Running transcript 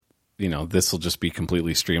this will just be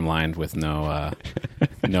completely streamlined with no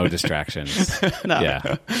distractions. No.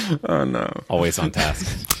 Yeah. Oh, no. Always on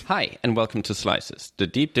task. Hi, and welcome to Slices, the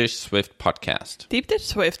Deep Dish Swift podcast. Deep Dish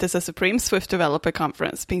Swift is a Supreme Swift Developer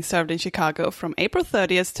Conference being served in Chicago from April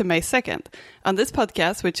 30th to May 2nd. On this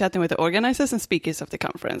podcast, we're chatting with the organizers and speakers of the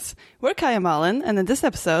conference. We're Kaya Malin, and in this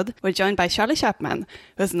episode, we're joined by Charlie Chapman,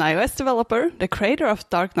 who's an iOS developer, the creator of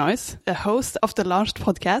Dark Noise, a host of the Launched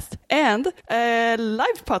podcast, and a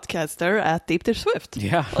live podcaster at Deep Dish Swift.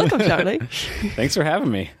 Yeah. Welcome, Charlie. Thanks for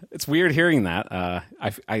having me. It's weird hearing that.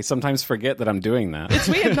 I sometimes forget that I'm doing that. It's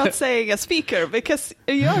weird not saying a speaker because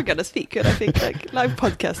you are going to speak, and I think like live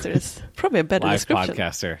podcaster is probably a better Live description.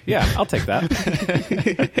 podcaster. Yeah, I'll take that.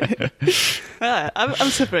 I'm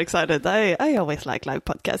super excited. I always like live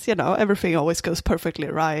podcasts. Everything always goes perfectly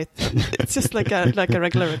right. It's just like a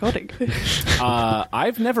regular recording.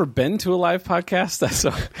 I've never been to a live podcast,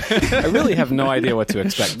 so I really have no idea what to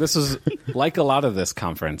expect. This was like a lot of this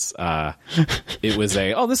conference. It was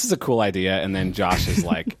this is a cool idea, and then Josh is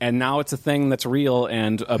like, and now it's a thing that's real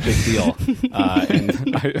and a big deal.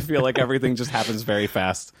 And I feel like everything just happens very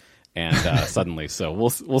fast and suddenly. So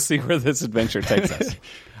we'll see where this adventure takes us.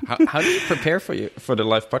 How do you prepare for the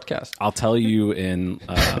live podcast? I'll tell you in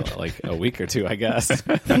like a week or two, I guess.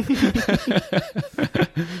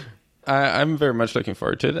 I'm very much looking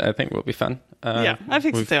forward to it. I think it will be fun. Yeah, I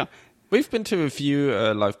think so too. We've been to a few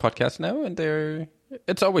live podcasts now, and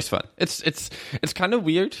it's always fun. It's kind of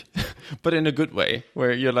weird, but in a good way,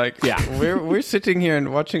 where you're like, yeah, we're sitting here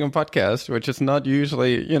and watching a podcast, which is not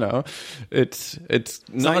usually, it's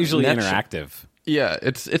not usually interactive. Yeah,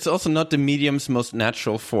 it's also not the medium's most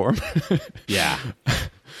natural form. Yeah.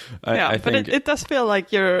 I but think it does feel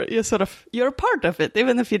like you're a part of it,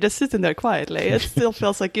 even if you're just sitting there quietly. It still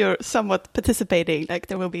feels like you're somewhat participating. Like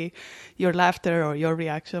there will be your laughter or your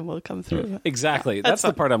reaction will come through. Exactly. That's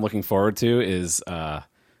the part I'm looking forward to. Is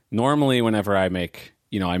normally whenever I make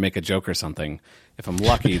a joke or something, if I'm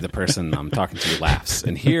lucky, the person I'm talking to laughs.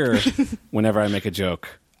 And here, whenever I make a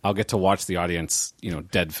joke, I'll get to watch the audience,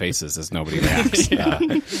 dead faces as nobody reacts,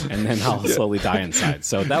 and then I'll slowly die inside.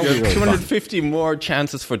 So that will be really 250 more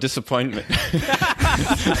chances for disappointment.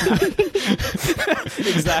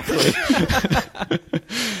 Exactly.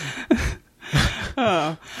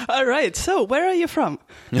 Oh, all right. So, where are you from?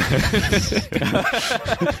 Good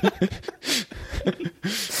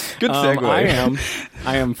segue.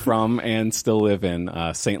 I am from and still live in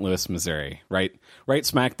St. Louis, Missouri. Right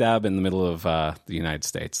smack dab in the middle of the United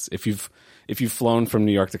States. If you've flown from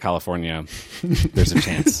New York to California, there's a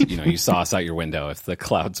chance you saw us out your window if the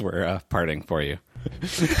clouds were parting for you.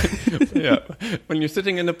 Yeah, when you're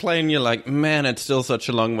sitting in a plane, you're like, man, it's still such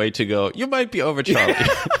a long way to go. You might be over, Charlie.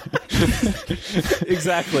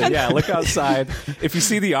 Exactly. Yeah, look outside. If you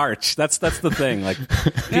see the arch, that's the thing. Like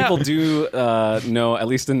people do know, at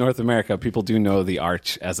least in North America, people do know the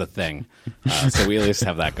arch as a thing. So we at least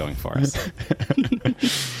have that going for us.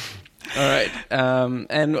 All right.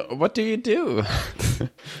 And what do you do?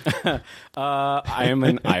 I am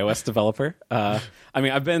an iOS developer.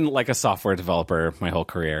 I've been like a software developer my whole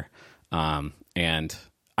career. And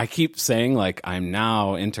I keep saying like I'm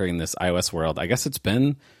now entering this iOS world. I guess it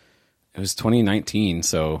was 2019.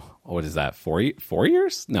 So what is that? 4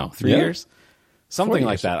 years? No, 3 years. Something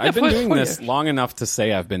like that. I've been doing this long enough to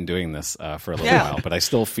say I've been doing this for a little while, but I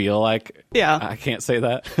still feel like I can't say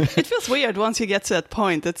that. It feels weird once you get to that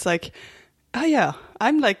point. It's like, oh yeah,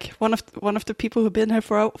 I'm like one of the people who've been here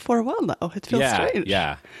for a while now. It feels strange.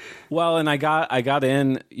 Yeah. Well, and I got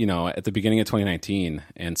in, at the beginning of 2019,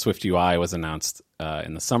 and Swift UI was announced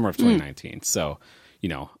in the summer of 2019. So,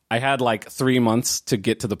 I had like 3 months to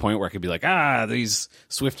get to the point where I could be like, these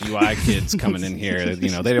Swift UI kids coming in here,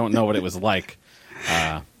 they don't know what it was like.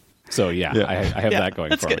 I have that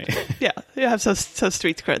going for me. Yeah, you have some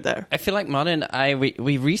street cred there. I feel like Martin and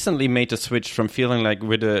we recently made the switch from feeling like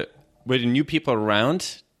we're the new people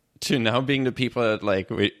around to now being the people that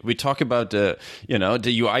like we talk about the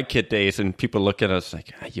UI kit days and people look at us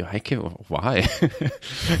like UI kit, why?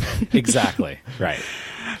 Exactly. Right.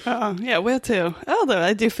 Yeah, we're too. Although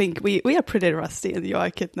I do think we are pretty rusty in the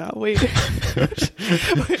UI kit now. We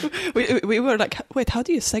were like, wait, how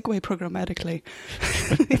do you segue programmatically?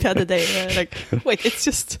 The other day, like, wait, it's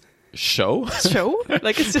just show?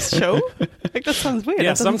 Like it's just show? Like that sounds weird.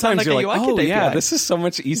 Yeah, sometimes like you're like, UI this is so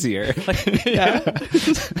much easier. Yeah.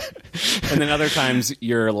 And then other times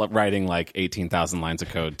you're writing like 18,000 lines of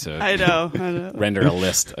code to I know. render a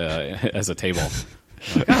list as a table.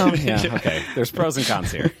 Like, okay. There's pros and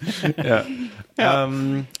cons here. Yeah.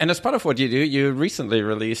 And as part of what you do, you recently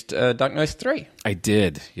released Dark Noise 3. I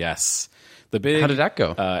did, yes. The big, how did that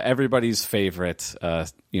go? Everybody's favorite,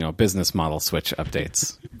 business model switch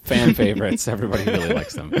updates, fan favorites. Everybody really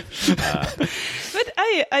likes them. But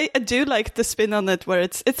I do like the spin on it, where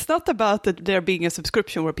it's not about there being a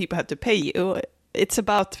subscription where people have to pay you. It's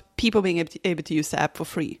about people being able to use the app for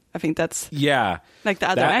free. I think that's like the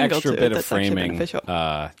other that angle extra to bit it. of That's actually framing. beneficial.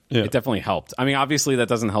 It definitely helped. I mean, obviously that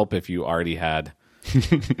doesn't help if you already had,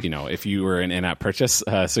 if you were an in-app purchase,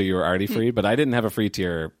 so you were already free. But I didn't have a free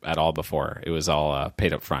tier at all before. It was all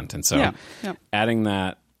paid up front, and so adding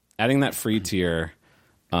that free tier,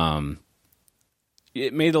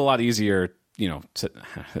 it made it a lot easier.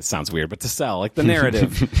 It sounds weird, but to sell, like the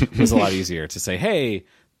narrative was a lot easier to say, hey,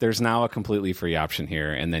 there's now a completely free option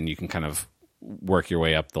here, and then you can kind of work your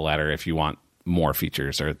way up the ladder if you want more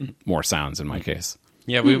features or more sounds in my case.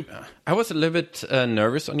 Yeah, I was a little bit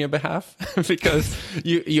nervous on your behalf because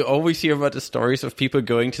you always hear about the stories of people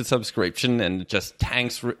going to subscription and just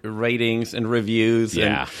tanks ratings and reviews.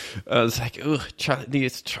 Yeah. And I was like, oh, Charlie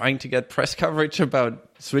is trying to get press coverage about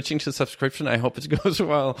switching to subscription. I hope it goes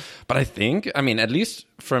well. But I think, at least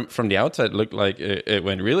from the outside, it looked like it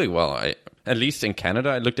went really well. At least in Canada,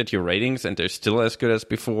 I looked at your ratings and they're still as good as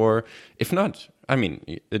before. If not,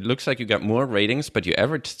 it looks like you got more ratings, but your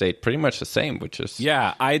average stayed pretty much the same, which is...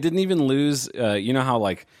 Yeah, I didn't even lose... you know how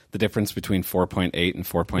like the difference between 4.8 and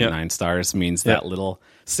 4.9 stars means that little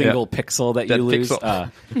single pixel that you lose?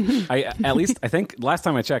 I think last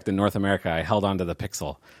time I checked in North America, I held on to the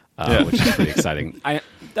pixel, which is pretty exciting.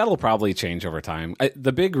 That'll probably change over time.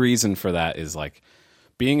 The big reason for that is like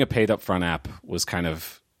being a paid upfront app was kind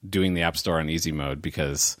of doing the App Store on easy mode,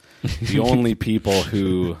 because the only people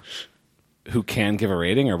who can give a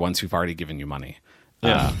rating are ones who've already given you money.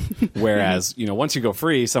 Whereas, once you go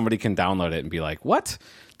free, somebody can download it and be like, what?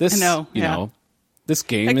 This, this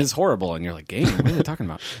game is horrible. And you're like, game? What are they talking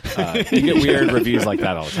about? You get weird reviews like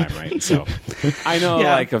that all the time, right? So I know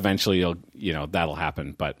like eventually that'll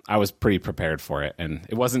happen, but I was pretty prepared for it. And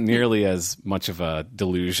it wasn't nearly as much of a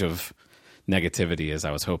deluge of negativity as I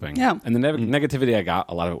was hoping. Yeah. And the negativity I got,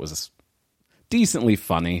 a lot of it was decently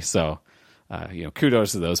funny. So,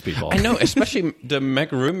 kudos to those people. I know, especially the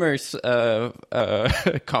Mac Rumors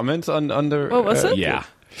comments on the... What was it? Yeah.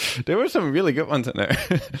 There were some really good ones in there.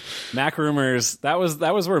 Mac Rumors, that was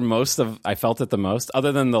where I felt it the most,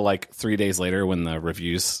 other than the 3 days later when the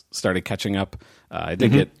reviews started catching up. I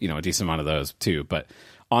did get, a decent amount of those too. But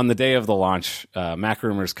on the day of the launch, Mac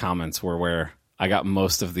Rumors comments were where I got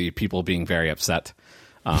most of the people being very upset.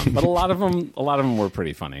 But a lot of them were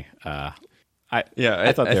pretty funny. I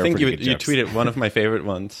think you tweeted one of my favorite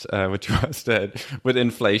ones, which was that with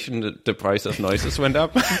inflation, the price of noises went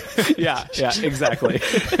up. yeah, exactly.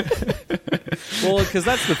 Well, because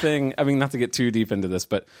that's the thing. I mean, not to get too deep into this,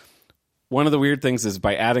 but one of the weird things is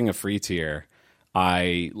by adding a free tier,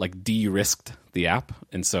 I de-risked the app,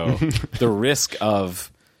 and so the risk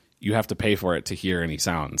of you have to pay for it to hear any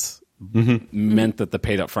sounds meant that the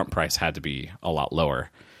paid upfront price had to be a lot lower,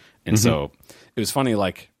 and so it was funny. It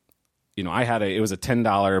was a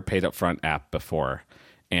 $10 paid upfront app before,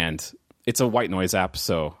 and it's a white noise app,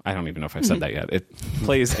 so I don't even know if I've said that yet. It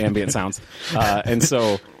plays ambient sounds, and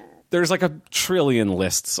so there's a trillion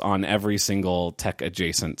lists on every single tech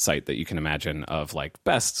adjacent site that you can imagine of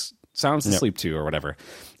best sounds to sleep to or whatever.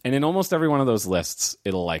 And in almost every one of those lists,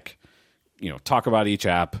 it'll talk about each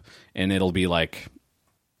app, and it'll be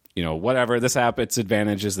whatever, this app, its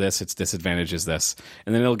advantage is this, its disadvantage is this.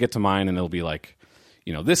 And then it'll get to mine and it'll be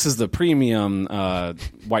this is the premium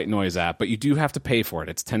white noise app, but you do have to pay for it.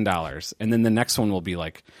 It's $10. And then the next one will be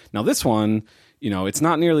now this one, it's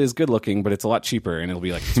not nearly as good looking, but it's a lot cheaper, and it'll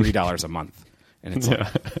be $3 a month. And it's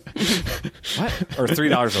what? Or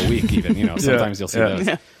 $3 a week even, sometimes you'll see those.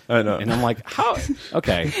 Yeah. I know. And I'm like, how?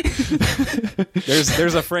 Okay.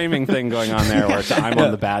 There's a framing thing going on there where I'm on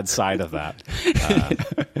the bad side of that.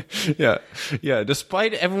 Yeah.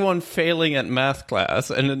 Despite everyone failing at math class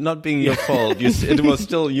and it not being your fault, it was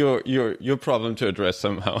still your problem to address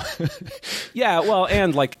somehow. Yeah, well,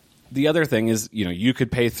 and the other thing is, you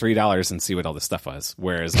could pay $3 and see what all this stuff was,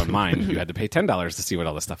 whereas on mine, you had to pay $10 to see what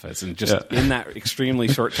all this stuff is. And just in that extremely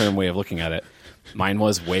short-term way of looking at it, mine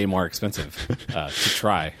was way more expensive to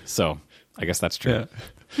try. So I guess that's true.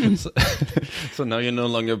 Yeah. So now you're no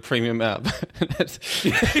longer a premium app.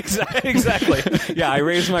 Exactly. Yeah, I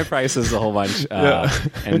raised my prices a whole bunch,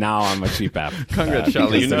 and now I'm a cheap app. Congrats,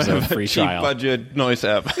 Charlie. There's a free cheap trial. budget noise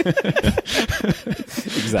app.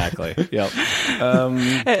 Exactly. Yep.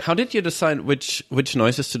 How did you decide which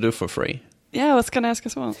noises to do for free? Yeah, I was going to ask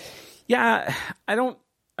as well. Yeah, I don't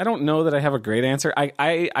know that I have a great answer.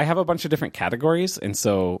 I have a bunch of different categories, and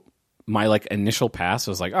so my initial pass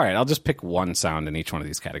was all right, I'll just pick one sound in each one of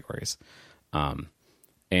these categories.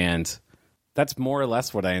 And that's more or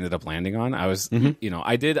less what I ended up landing on. I was,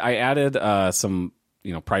 I added some,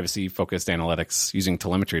 privacy focused analytics using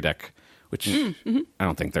Telemetry Deck, which I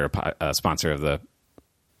don't think they're a sponsor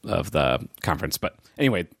of the conference, but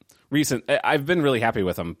anyway, I've been really happy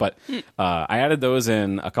with them, but I added those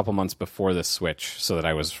in a couple months before the switch so that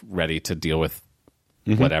I was ready to deal with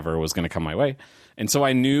whatever was going to come my way. And so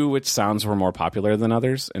I knew which sounds were more popular than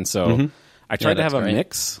others. And so I tried to have a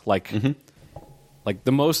mix. Like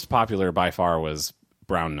the most popular by far was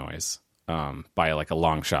brown noise by like a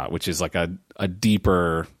long shot, which is like a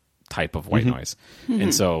deeper type of white noise.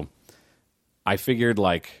 And so I figured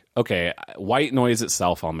like, okay, white noise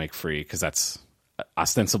itself I'll make free because that's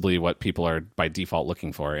ostensibly what people are by default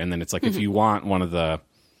looking for. And then it's like if you want one of the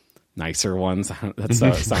nicer ones,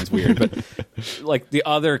 that sounds weird, but like the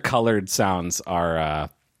other colored sounds are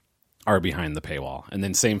behind the paywall. And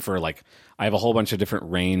then same for like I have a whole bunch of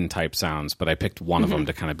different rain type sounds, but I picked one of them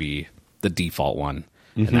to kind of be the default one,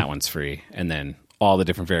 and that one's free. And then all the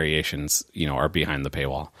different variations, are behind the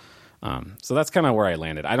paywall. So that's kind of where I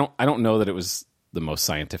landed. I don't know that it was the most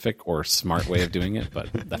scientific or smart way of doing it, but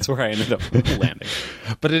that's where I ended up landing.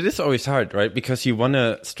 But it is always hard, right? Because you want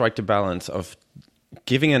to strike the balance of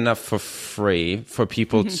giving enough for free for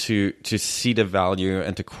people to see the value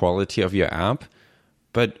and the quality of your app.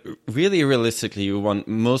 But really, realistically, you want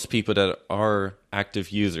most people that are active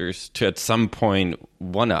users to at some point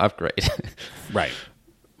want to upgrade. Right.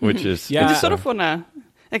 Which is... Yeah. You sort of want to...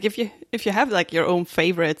 Like if you have like your own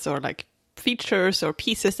favorites or like features or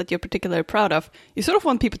pieces that you're particularly proud of, you sort of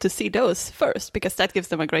want people to see those first because that gives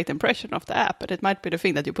them a great impression of the app. But it might be the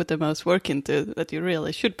thing that you put the most work into that you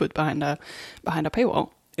really should put behind a paywall.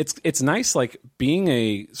 It's nice, like being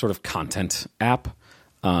a sort of content app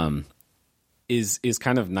is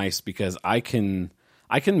kind of nice because I can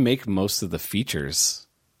make most of the features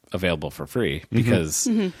available for free because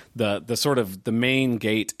the sort of the main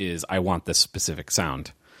gate is I want this specific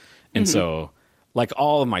sound. And so like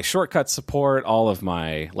all of my shortcut support, all of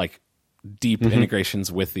my like deep integrations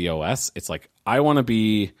with the OS, it's like I want to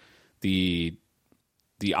be the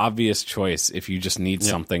obvious choice if you just need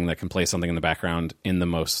something that can play something in the background in the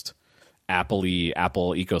most Apple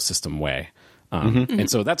ecosystem way. And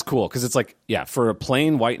so that's cool because it's like, for a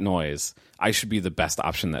plain white noise, I should be the best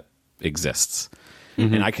option that exists.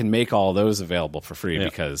 And I can make all those available for free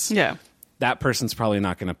because that person's probably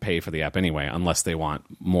not going to pay for the app anyway unless they want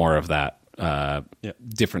more of that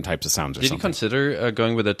different types of sounds or something. Did you consider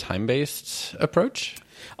going with a time-based approach?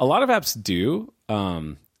 A lot of apps do.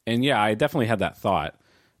 And I definitely had that thought.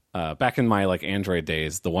 Back in my like Android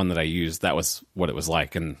days, the one that I used, that was what it was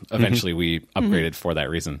like. And eventually we upgraded for that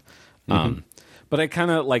reason. But I kind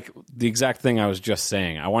of like the exact thing I was just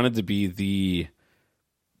saying. I wanted to be the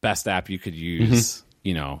best app you could use,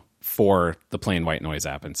 for the plain white noise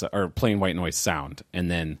app or plain white noise sound.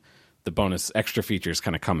 And then the bonus extra features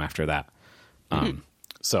kind of come after that.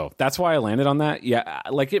 So that's why I landed on that. Yeah.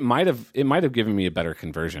 Like it might have given me a better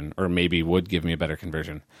conversion or maybe would give me a better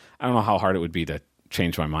conversion. I don't know how hard it would be to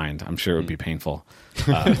change my mind. I'm sure it would be painful.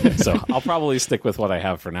 So I'll probably stick with what I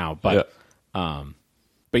have for now, but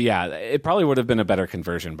it probably would have been a better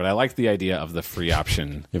conversion, but I like the idea of the free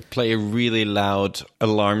option. You play a really loud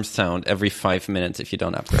alarm sound every 5 minutes if you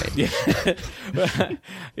don't upgrade.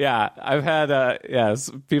 I've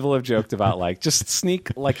had, people have joked about like just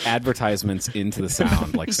sneak like advertisements into the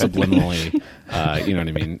sound, like subliminally, you know what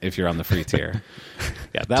I mean? If you're on the free tier.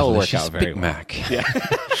 Yeah, that will work out very Big well. Mac. Yeah.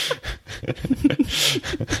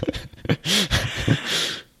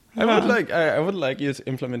 I would like use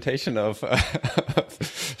implementation of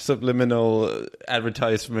subliminal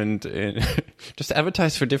advertisement. Just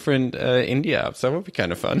advertise for different indie apps. That would be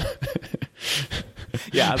kind of fun.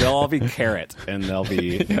 Yeah, they'll all be carrot, and they'll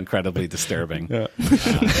be incredibly disturbing.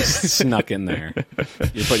 Just snuck in there.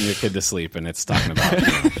 You're putting your kid to sleep, and it's talking about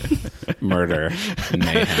murder and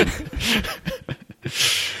mayhem.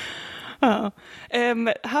 How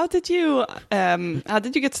did you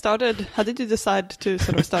get started? How did you decide to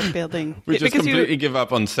sort of start building? We just completely give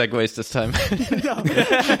up on segues this time.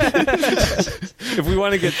 If we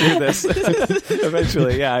want to get through this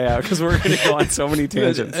eventually, because we're going to go on so many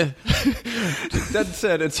tangents. That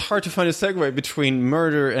said, it's hard to find a segue between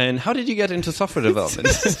murder and how did you get into software development?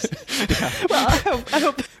 Well, I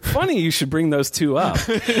hope. Funny you should bring those two up.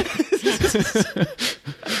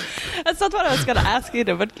 That's not what I was going to ask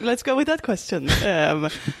either, but let's go with that question. I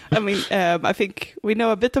think we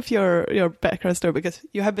know a bit of your background story because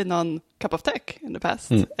you have been on Cup of Tech in the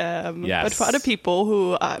past. Yes. But for other people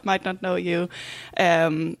who might not know you,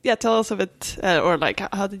 tell us a bit, or like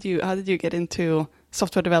how did you get into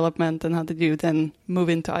software development, and how did you then move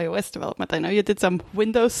into iOS development? I know you did some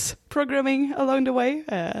Windows programming along the way,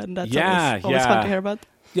 and that's always fun to hear about.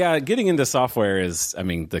 Yeah, getting into software is, I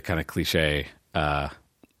mean, the kind of cliche.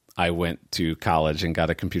 I went to college and got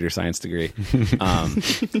a computer science degree,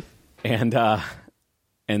 and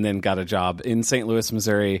then got a job in St. Louis,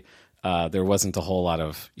 Missouri. There wasn't a whole lot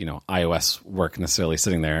of iOS work necessarily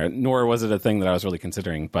sitting there, nor was it a thing that I was really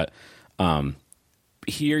considering. But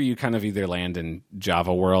here you kind of either land in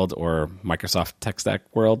Java world or Microsoft tech stack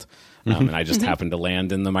world. And I just happened to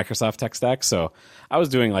land in the Microsoft tech stack. So I was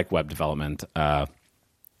doing like web development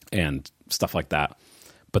and stuff like that.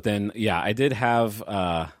 But then, I did have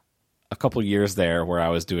a couple years there where I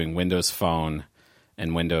was doing Windows Phone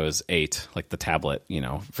and Windows 8, like the tablet,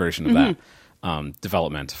 version of that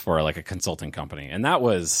development for like a consulting company. And that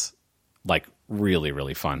was like really,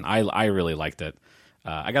 really fun. I really liked it.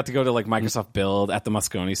 I got to go to like Microsoft Build at the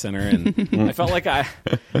Moscone Center, and I felt like I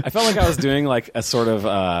was doing like a sort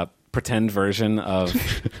of pretend version of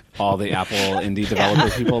all the Apple indie developer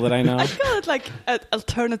people that I know. I call it like an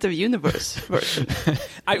alternative universe version.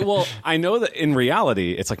 I know that in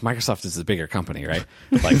reality, it's like Microsoft is the bigger company, right?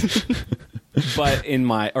 Like, but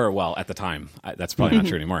at the time, that's probably not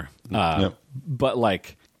true anymore. But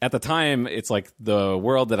like, at the time, it's like the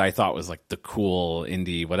world that I thought was like the cool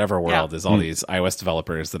indie whatever world is all these iOS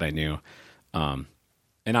developers that I knew. And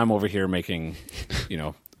I'm over here making,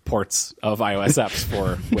 ports of iOS apps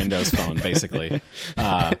for Windows Phone, basically.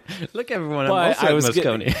 Look, everyone, I'm also at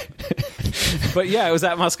Moscone. But yeah, it was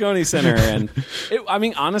at Moscone Center. And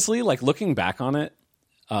honestly, like looking back on it,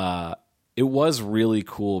 it was really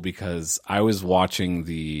cool because I was watching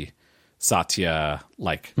the Satya,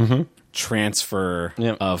 like... transfer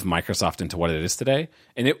of Microsoft into what it is today,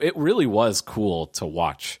 and it really was cool to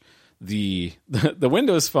watch. The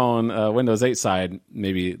Windows Phone, Windows 8 side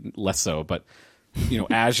maybe less so, but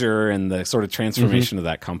Azure and the sort of transformation of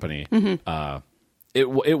that company, it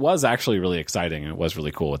was actually really exciting, and it was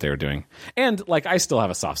really cool what they were doing. And like I still have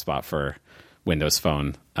a soft spot for Windows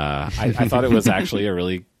Phone. I thought it was actually a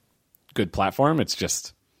really good platform. It's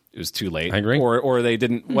just it was too late. I agree. Or they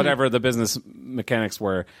didn't, whatever the business mechanics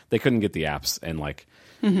were, they couldn't get the apps. And like,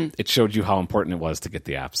 it showed you how important it was to get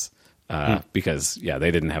the apps. Because,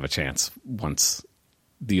 they didn't have a chance once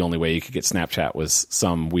the only way you could get Snapchat was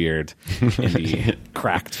some weird indie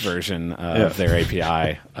cracked version of their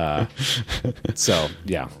API. So,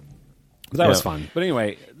 yeah. But that was fun. But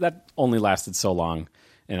anyway, that only lasted so long.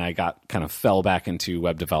 And I fell back into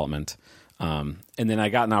web development. And then I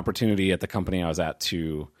got an opportunity at the company I was at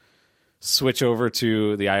to switch over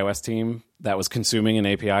to the iOS team that was consuming an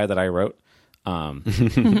API that I wrote.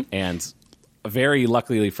 And very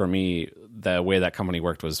luckily for me, the way that company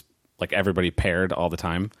worked was like everybody paired all the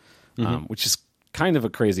time, which is kind of a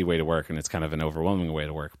crazy way to work, and it's kind of an overwhelming way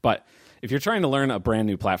to work. But if you're trying to learn a brand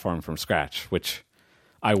new platform from scratch, which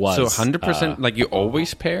I was... So 100%, like you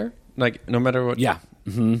always pair? Like no matter what? Yeah.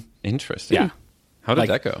 Mm-hmm. Interesting. Yeah. How did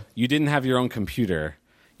that go? You didn't have your own computer.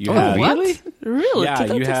 You had, really?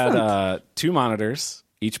 Yeah, you had 2 monitors.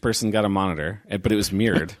 Each person got a monitor, but it was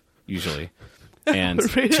mirrored, usually. And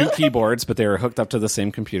 2 keyboards, but they were hooked up to the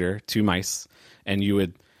same computer, 2 mice, and you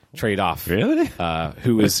would trade off. Really?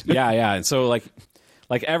 Who was... Yeah. And so,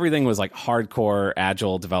 like everything was like hardcore,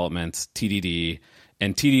 agile development, TDD.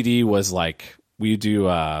 And TDD was like, we do...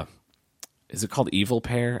 is it called evil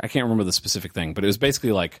pair? I can't remember the specific thing, but it was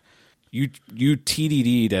basically like you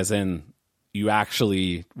TDD'd as in you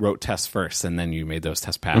actually wrote tests first and then you made those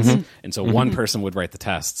tests pass. And so one person would write the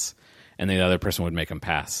tests and the other person would make them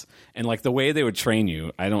pass. And like the way they would train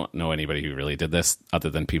you, I don't know anybody who really did this other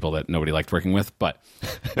than people that nobody liked working with, but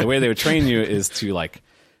the way they would train you is to like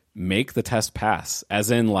make the test pass,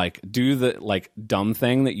 as in like do the like dumb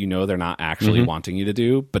thing that they're not actually wanting you to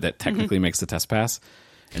do, but that technically makes the test pass.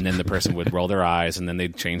 And then the person would roll their eyes, and then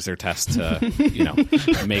they'd change their test to,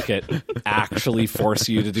 make it actually force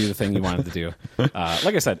you to do the thing you wanted to do.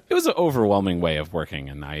 Like I said, it was an overwhelming way of working,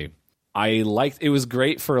 and I liked. It was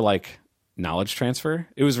great for like knowledge transfer.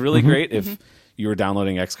 It was really great if you were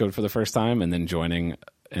downloading Xcode for the first time and then joining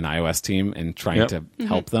an iOS team and trying to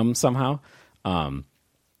help them somehow.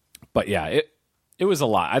 But yeah, it was a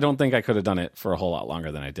lot. I don't think I could have done it for a whole lot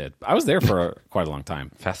longer than I did. I was there for quite a long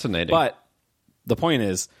time. Fascinating, but. The point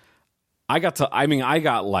is, I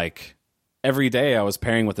got like every day I was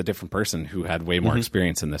pairing with a different person who had way more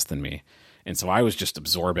experience in this than me. And so I was just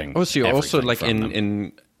absorbing. Oh, so you're also like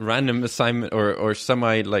in random assignment or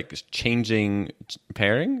semi like changing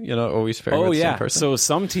pairing, always pairing with the same person? So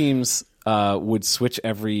some teams would switch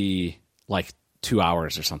every like 2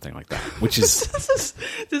 hours or something like that, which is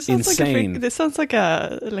this sounds insane. This sounds like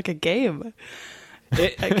a game.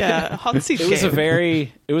 like a hot seat It was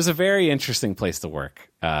game. it was a very interesting place to work.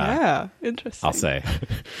 Yeah, interesting. I'll say.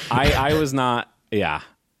 I was not. Yeah.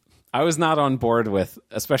 I was not on board with,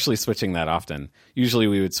 especially switching that often. Usually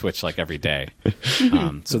we would switch like every day.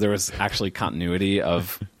 So there was actually continuity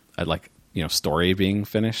of story being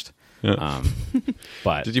finished. Yeah.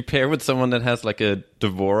 But did you pair with someone that has like a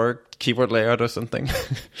Dvorak keyboard layout or something?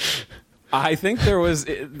 I think there was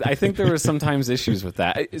sometimes issues with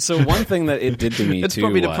that. So one thing that it did to me it's too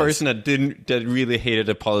probably was, the person that really hated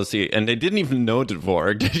the policy, and they didn't even know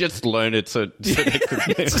Dvorak. They just learned it so they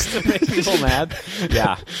could just to make people mad.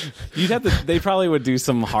 Yeah, they probably would do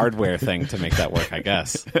some hardware thing to make that work, I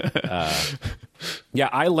guess. Yeah,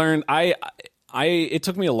 I learned. It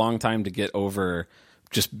took me a long time to get over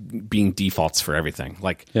just being defaults for everything.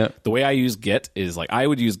 Like the way I use Git is like I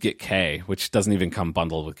would use Git K, which doesn't even come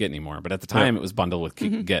bundled with Git anymore. But at the time it was bundled with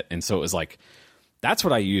Git. And so it was like, that's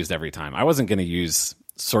what I used every time. I wasn't going to use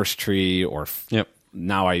source tree or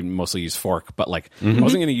now I mostly use fork, but like I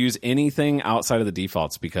wasn't going to use anything outside of the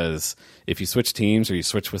defaults, because if you switch teams or you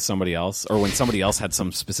switch with somebody else, or when somebody else had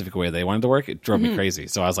some specific way they wanted to work, it drove me crazy.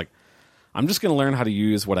 So I was like, I'm just going to learn how to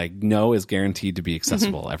use what I know is guaranteed to be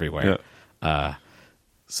accessible everywhere.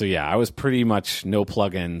 So yeah, I was pretty much no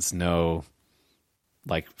plugins, no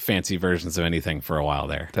like fancy versions of anything for a while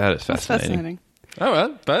there. That is fascinating. Oh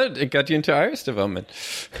well, but it got you into iOS development.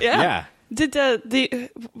 Yeah. Did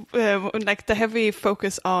the heavy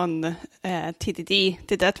focus on TDD,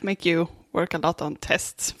 did that make you work a lot on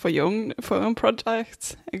tests for your own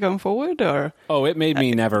projects going forward, or? Oh, it made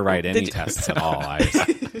me never write any tests at all.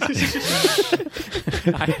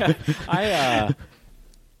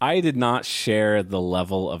 I did not share the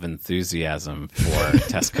level of enthusiasm for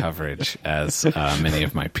test coverage as many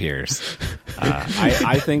of my peers.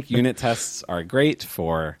 I think unit tests are great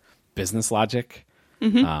for business logic,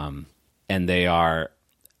 and they're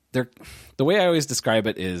the way I always describe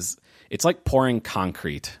it is it's like pouring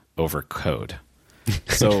concrete over code.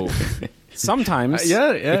 So sometimes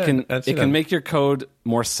it can make your code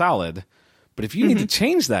more solid. But if you need to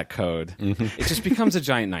change that code, it just becomes a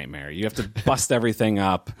giant nightmare. You have to bust everything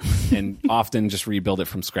up and often just rebuild it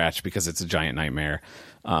from scratch because it's a giant nightmare.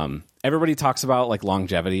 Everybody talks about like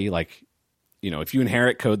longevity. Like, if you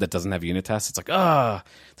inherit code that doesn't have unit tests, it's like,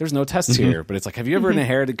 there's no tests here. But it's like, have you ever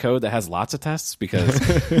inherited code that has lots of tests? Because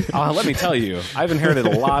let me tell you, I've inherited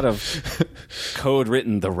a lot of code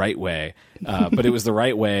written the right way. But it was the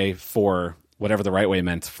right way for whatever the right way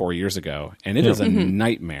meant 4 years ago. And it is a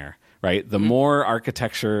nightmare. Right? The more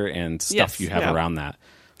architecture and stuff you have around that,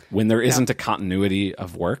 when there isn't a continuity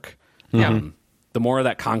of work, the more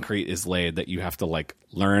that concrete is laid that you have to like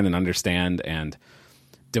learn and understand and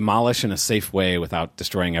demolish in a safe way without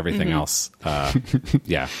destroying everything else. So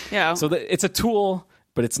it's a tool,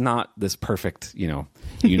 but it's not this perfect,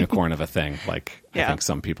 unicorn of a thing like I think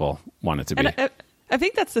some people want it to be. I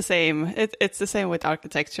think that's the same. It's the same with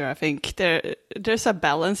architecture. I think there's a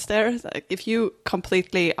balance there. Like if you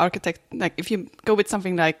completely if you go with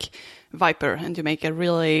something like Viper and you make a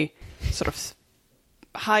really sort of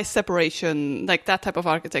high separation, like that type of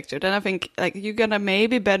architecture, then I think like you're gonna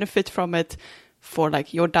maybe benefit from it for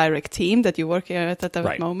like your direct team that you're working at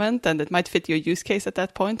that moment, and it might fit your use case at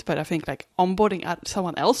that point. But I think like onboarding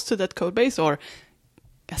someone else to that code base, or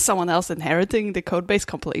someone else inheriting the code base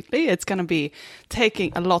completely, it's going to be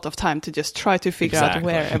taking a lot of time to just try to figure out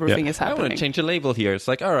where everything is happening. I want to change a label here. It's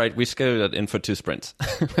like, all right, we schedule that in for 2 sprints.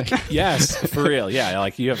 Yes, for real. Yeah,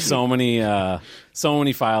 like you have so many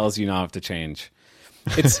files you now have to change.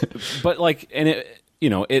 But like, and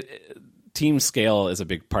it team scale is a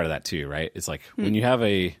big part of that too, right? It's like when you have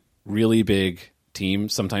a really big team,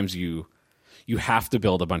 sometimes you have to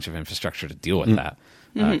build a bunch of infrastructure to deal with that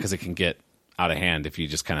because it can get out of hand if you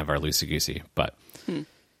just kind of are loosey-goosey. But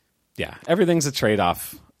yeah, everything's a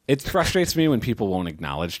trade-off. It frustrates me when people won't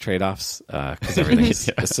acknowledge trade-offs because everything's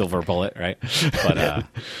a silver bullet, right?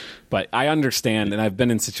 But I understand, and I've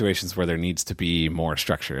been in situations where there needs to be more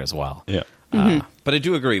structure as well. Yeah. But I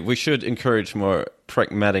do agree, we should encourage more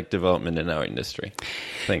pragmatic development in our industry.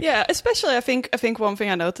 Yeah, especially I think one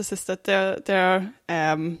thing I noticed is that there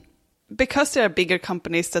are because there are bigger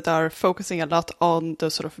companies that are focusing a lot on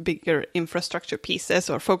the sort of bigger infrastructure pieces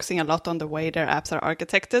or focusing a lot on the way their apps are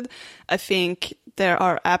architected, I think there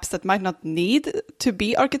are apps that might not need to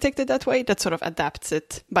be architected that way that sort of adapts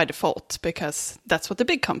it by default because that's what the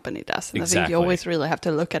big company does. And I think you always really have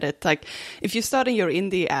to look at it. Like if you're starting your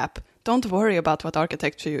indie app, don't worry about what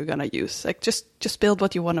architecture you're going to use. Like just build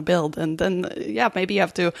what you want to build. And then, maybe you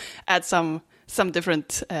have to add some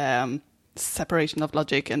different separation of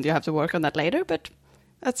logic and you have to work on that later, but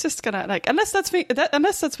That's just gonna unless that's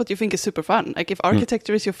what you think is super fun. Like if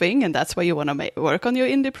architecture is your thing and that's why you want to work on your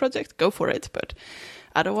indie project, go for it. But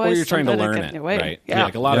otherwise, or you're trying to learn it, right? Yeah.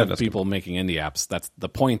 Like a lot of people making indie apps. That's the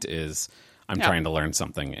point. Is I'm trying to learn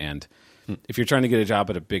something, and if you're trying to get a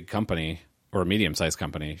job at a big company or a medium-sized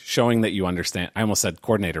company, showing that you understand. I almost said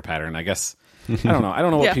coordinator pattern. I guess I don't know. I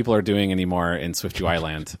don't know what people are doing anymore in SwiftUI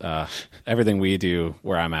land. Everything we do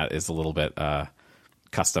where I'm at is a little bit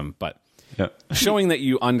custom, but. Yeah. Showing that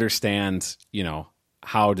you understand,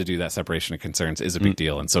 how to do that separation of concerns is a big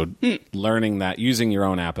deal. And so learning that, using your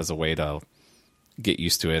own app as a way to get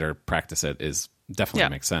used to it or practice it is definitely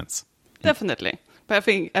makes sense. Definitely. But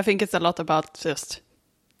I think it's a lot about just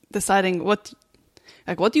deciding what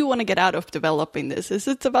do you want to get out of developing this? Is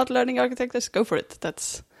it about learning architecture? Go for it.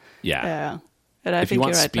 That's and I think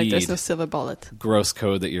you're right. Like there's no silver bullet. Gross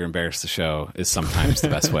code that you're embarrassed to show is sometimes the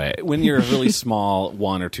best way. When you're a really small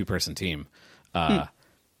 1 or 2 person team,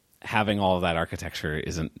 having all of that architecture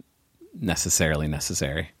isn't necessarily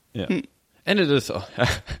necessary. Yeah. And it is,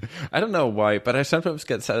 I don't know why, but I sometimes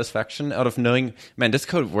get satisfaction out of knowing, man, this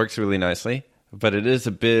code works really nicely, but it is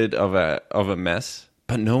a bit of a mess.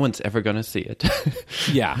 But no one's ever going to see it.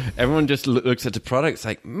 Yeah. Everyone just looks at the product. It's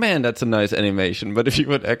like, man, that's a nice animation. But if you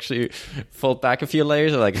would actually fold back a few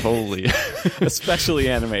layers, like, holy. Especially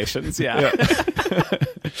animations, yeah.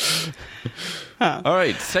 All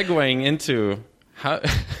right, segueing into how...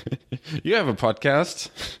 You have a podcast.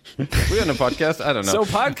 We're on a podcast. I don't know. So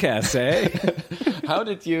podcasts, eh? How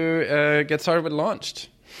did you get started with Launched?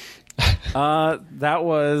 That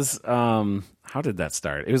was... how did that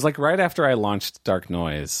start? It was like right after I launched Dark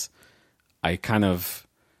Noise. I kind of,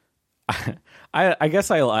 I guess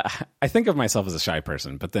I think of myself as a shy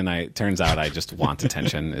person, but then turns out I just want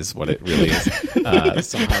attention is what it really is.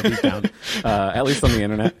 Somehow deep down, at least on the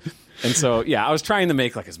internet. And so, I was trying to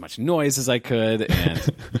make like as much noise as I could, and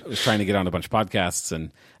I was trying to get on a bunch of podcasts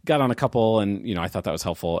and got on a couple, and I thought that was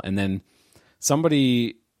helpful. And then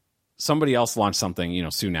somebody else launched something,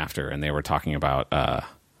 soon after, and they were talking about.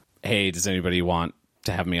 Hey, does anybody want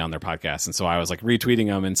to have me on their podcast? And so I was like retweeting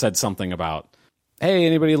them and said something about, hey,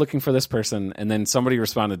 anybody looking for this person? And then somebody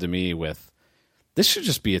responded to me with, this should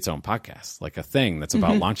just be its own podcast, like a thing that's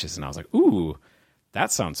about launches. And I was like, ooh,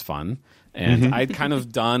 that sounds fun. And I'd kind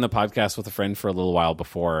of done a podcast with a friend for a little while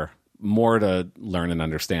before, more to learn and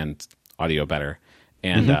understand audio better.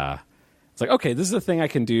 And it's like, okay, this is a thing I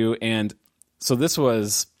can do. And so this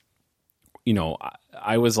was,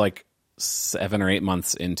 I was like, 7 or 8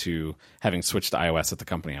 months into having switched to iOS at the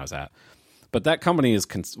company I was at. But that company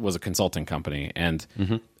was a consulting company, and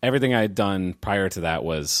everything I had done prior to that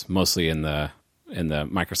was mostly in the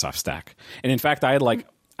Microsoft stack. And in fact,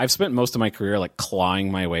 I've spent most of my career like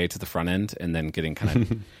clawing my way to the front end and then getting kind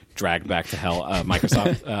of dragged back to hell,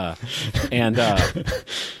 Microsoft.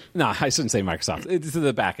 No, I shouldn't say Microsoft. It's to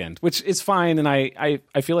the back end, which is fine, and I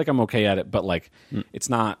feel like I'm okay at it, but like it's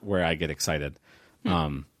not where I get excited.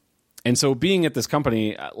 And so being at this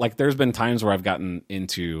company, like there's been times where I've gotten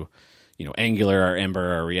into, Angular or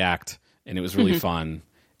Ember or React, and it was really fun.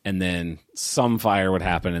 And then some fire would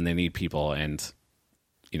happen and they need people. And,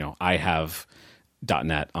 I have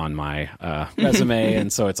 .NET on my resume.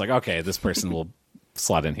 And so it's like, okay, this person will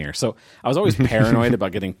slot in here. So I was always paranoid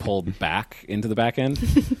about getting pulled back into the back end.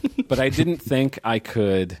 But I didn't think I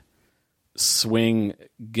could swing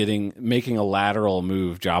making a lateral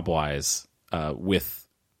move job-wise with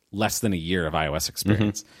less than a year of iOS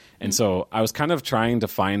experience. And so I was kind of trying to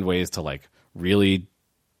find ways to like really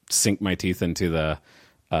sink my teeth into the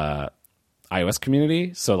iOS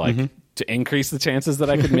community. So like to increase the chances that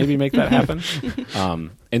I could maybe make that happen.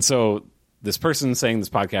 And so this person saying this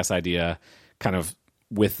podcast idea kind of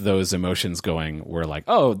with those emotions going, were like,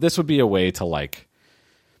 oh, this would be a way to like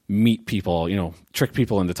meet people, trick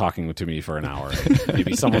people into talking to me for an hour.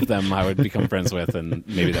 Maybe some of them I would become friends with, and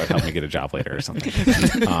maybe that would help me get a job later or something.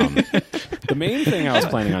 The main thing I was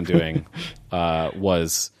planning on doing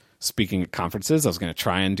was speaking at conferences. I was going to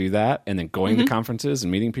try and do that, and then going to conferences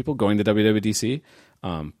and meeting people, going to WWDC.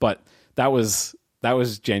 But that was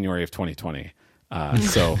January of 2020.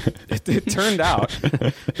 So it turned out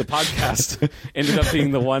the podcast ended up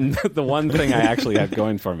being the one thing I actually had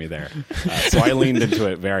going for me there. So I leaned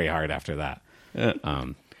into it very hard after that.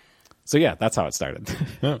 So that's how it started.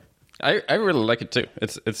 I really like it too.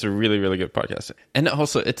 It's a really, really good podcast. And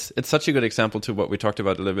also it's such a good example to what we talked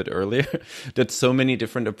about a little bit earlier, that so many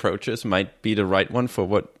different approaches might be the right one for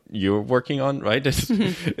what you're working on, right?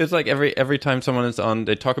 It's like every time someone is on,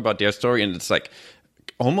 they talk about their story, and it's like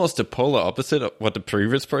almost the polar opposite of what the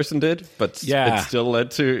previous person did, but it still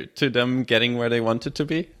led to them getting where they wanted to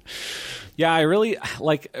be. Yeah, I really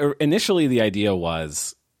like. Initially, the idea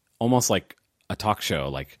was almost like a talk show.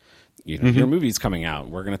 Like, you know, your movie's coming out.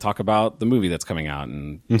 We're going to talk about the movie that's coming out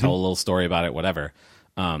and tell a little story about it. Whatever.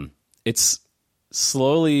 It's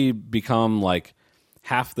slowly become like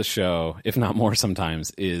half the show, if not more, sometimes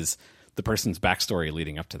is the person's backstory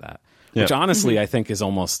leading up to that. Yeah. Which honestly, I think is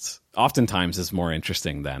oftentimes is more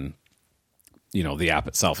interesting than, you know, the app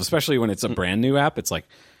itself. Especially when it's a brand new app. It's like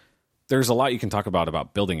there's a lot you can talk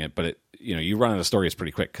about building it, but you run out of stories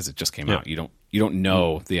pretty quick because it just came out. You don't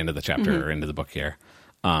know the end of the chapter or end of the book here.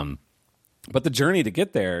 But the journey to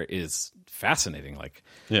get there is fascinating. Like,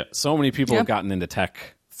 so many people have gotten into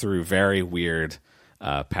tech through very weird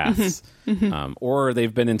paths, or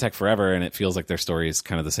they've been in tech forever, and it feels like their story is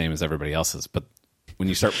kind of the same as everybody else's. But when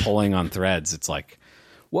you start pulling on threads, it's like,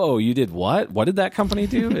 whoa, you did what? What did that company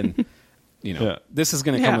do? And this is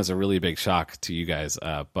going to come as a really big shock to you guys,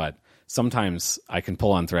 but sometimes I can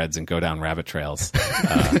pull on threads and go down rabbit trails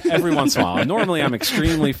every once in a while. Normally, I'm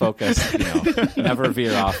extremely focused, never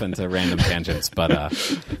veer off into random tangents. But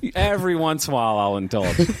every once in a while, I'll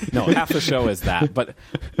indulge. No, half the show is that. But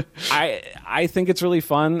I think it's really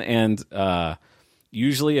fun. And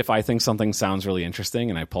usually, if I think something sounds really interesting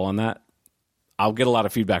and I pull on that, I'll get a lot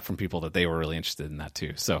of feedback from people that they were really interested in that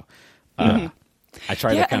too. So I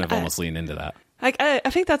try to kind of almost lean into that. I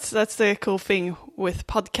think that's the cool thing with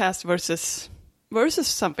podcast versus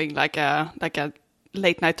something like a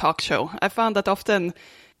late night talk show. I found that often,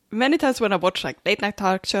 many times when I watch like late night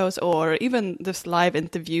talk shows or even just live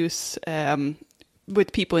interviews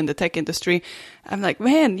with people in the tech industry, I'm like,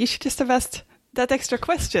 man, you should just have asked that extra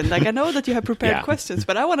question. Like, I know that you have prepared questions,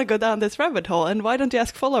 but I want to go down this rabbit hole. And why don't you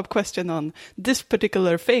ask follow-up question on this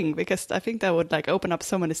particular thing? Because I think that would like open up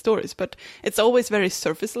so many stories. But it's always very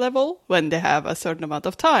surface level when they have a certain amount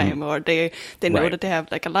of time or they know that they have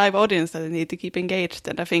like a live audience that they need to keep engaged.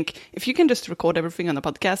 And I think if you can just record everything on the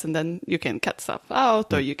podcast and then you can cut stuff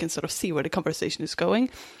out or you can sort of see where the conversation is going,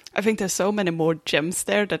 I think there's so many more gems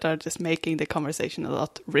there that are just making the conversation a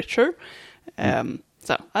lot richer.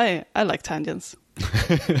 So I like tangents.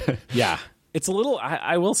 Yeah. It's a little,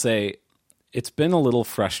 I will say, it's been a little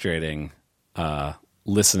frustrating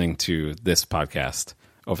listening to this podcast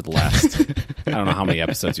over the last, I don't know how many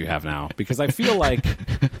episodes you have now, because I feel like,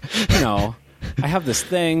 I have this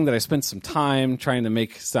thing that I spent some time trying to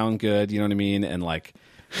make sound good, you know what I mean? And like,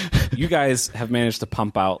 you guys have managed to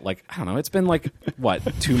pump out, like, I don't know, it's been like,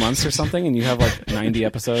 2 months or something, and you have like 90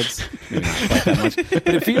 episodes? Maybe not quite that much.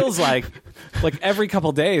 But it feels like every couple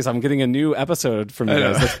days I'm getting a new episode from you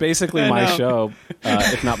guys. That's basically my show,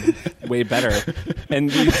 if not way better. And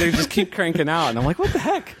they just keep cranking out, and I'm like, what the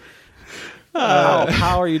heck?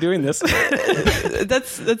 How are you doing this?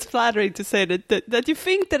 That's flattering to say that you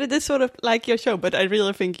think that it is sort of like your show, but I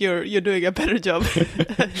really think you're doing a better job.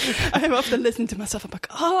 I have often listened to myself. I'm like,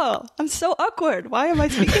 I'm so awkward. Why am I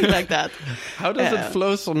speaking like that? How does it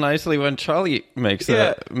flow so nicely when Charlie makes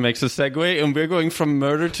a segue and we're going from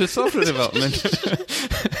murder to software development?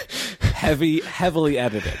 Heavily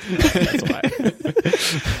edited. That's why.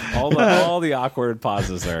 All the awkward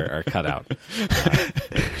pauses are cut out.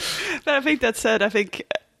 But I think that said, I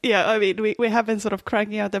mean, we have been sort of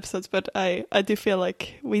cranking out episodes, but I do feel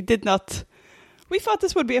like we thought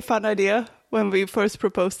this would be a fun idea when we first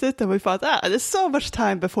proposed it, and we thought, there's so much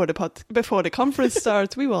time before the conference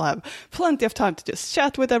starts. We will have plenty of time to just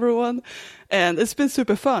chat with everyone, and it's been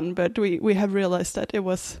super fun, but we have realized that it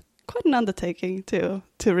was quite an undertaking to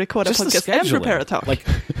record a podcast and prepare a talk. Like,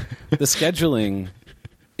 the scheduling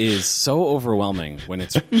is so overwhelming when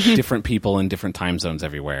it's different people in different time zones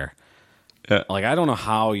everywhere. Like, I don't know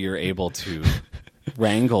how you're able to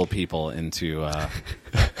wrangle people into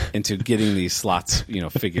getting these slots,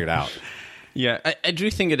 figured out. Yeah, I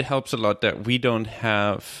do think it helps a lot that we don't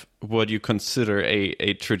have what you consider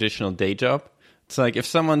a traditional day job. It's like if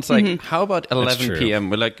someone's like, how about 11 p.m.?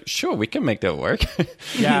 We're like, sure, we can make that work.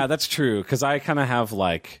 Yeah, that's true. Because I kind of have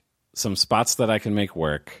like some spots that I can make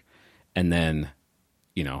work, and then,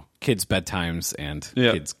 kids' bedtimes and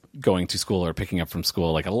kids going to school or picking up from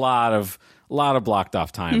school, like a lot of blocked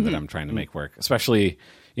off time that I'm trying to make work, especially,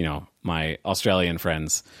 my Australian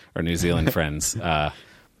friends or New Zealand friends.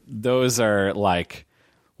 Those are like,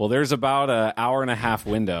 well, there's about an hour and a half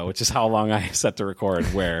window, which is how long I set to record,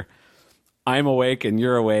 where I'm awake and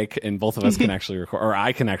you're awake and both of us can actually record, or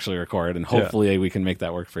I can actually record, and hopefully we can make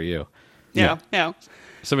that work for you. Yeah.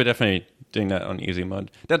 So we're definitely doing that on easy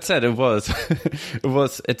mode. That said,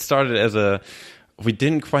 it started as we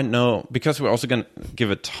didn't quite know, because we're also going to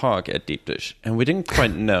give a talk at Deep Dish, and we didn't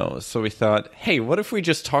quite know. So we thought, hey, what if we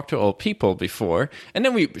just talk to old people before? And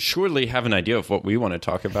then we surely have an idea of what we want to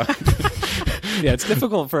talk about. Yeah, it's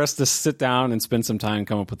difficult for us to sit down and spend some time and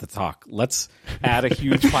come up with a talk. Let's add a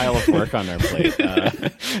huge pile of work on our plate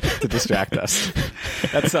to distract us.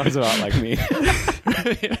 That sounds about like me.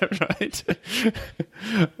 Yeah, right.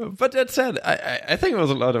 But that said, I think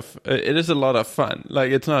it is a lot of fun.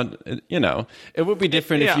 Like, it's not, it would be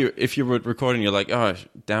different if you were recording, you're like, oh,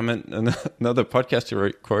 damn it, another podcast to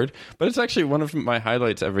record. But it's actually one of my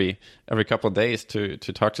highlights every couple of days to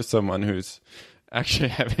talk to someone who's actually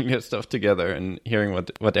having their stuff together and hearing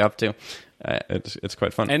what they're up to. It's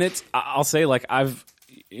quite fun. And I'll say, like, I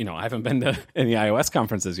haven't been to any iOS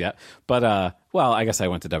conferences yet, but well, I guess I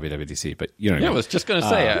went to WWDC, but you know. Yeah, I was just gonna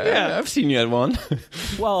say, I've seen you at one.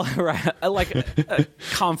 Well, right, like a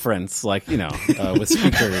conference, like with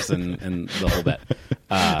speakers and the whole bit.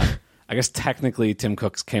 I guess technically Tim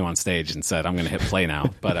Cook came on stage and said, "I'm going to hit play now,"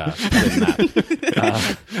 but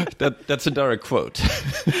that's a direct quote.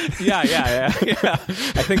 Yeah.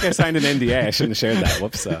 I think I signed an NDA. I shouldn't have shared that.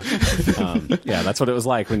 Whoops. Yeah, that's what it was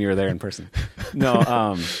like when you were there in person.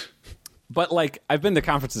 No, but like I've been to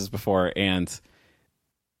conferences before, and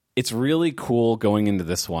it's really cool going into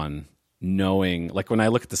this one, knowing, like, when I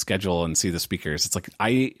look at the schedule and see the speakers, it's like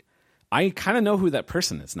I kind of know who that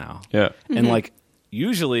person is now. Yeah, and like.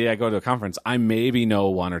 Usually I go to a conference, I maybe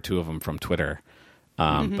know one or two of them from Twitter.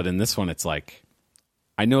 But in this one, it's like,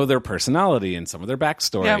 I know their personality and some of their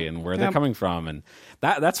backstory and where they're coming from. And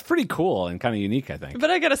that's pretty cool and kind of unique, I think. But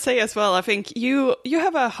I got to say as well, I think you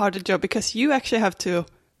have a harder job because you actually have to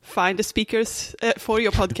find the speakers for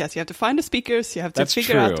your podcast. You have to find the speakers. You have to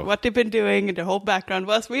figure out what they've been doing and the whole background.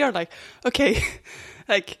 Was we are like, okay...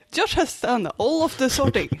 Like, Josh has done all of the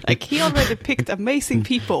sorting. Like, he already picked amazing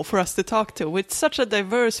people for us to talk to with such a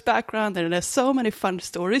diverse background, and there's so many fun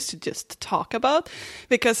stories to just talk about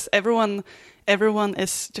because everyone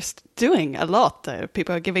is just doing a lot.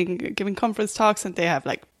 People are giving conference talks, and they have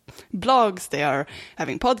like blogs, they are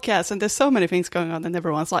having podcasts, and there's so many things going on in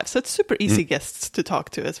everyone's life. So it's super easy guests to talk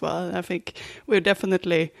to as well. And I think we're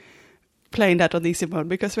definitely playing that on easy mode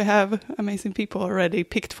because we have amazing people already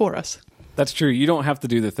picked for us. That's true. You don't have to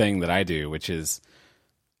do the thing that I do, which is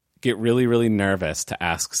get really, really nervous to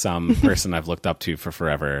ask some person I've looked up to for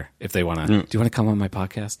forever if they want to, do you want to come on my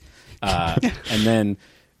podcast? And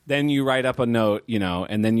then you write up a note,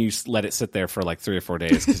 and then you let it sit there for like 3 or 4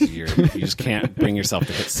 days because you just can't bring yourself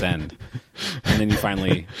to hit send. And then you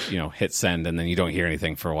finally, hit send, and then you don't hear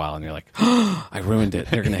anything for a while, and you're like, oh, I ruined it.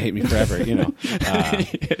 They're going to hate me forever,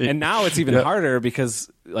 And now it's even harder because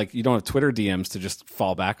like you don't have Twitter DMs to just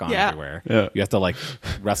fall back on everywhere. Yeah. You have to like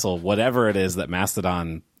wrestle whatever it is that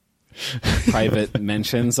Mastodon private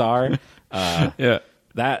mentions are. The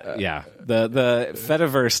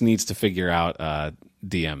Fediverse needs to figure out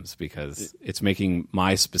DMs because it's making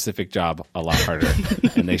my specific job a lot harder,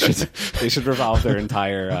 and they should revolve their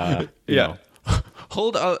entire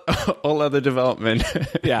hold all other development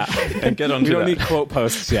and get on. You don't need quote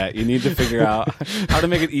posts yet. You need to figure out how to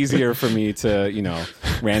make it easier for me to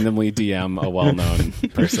randomly DM a well-known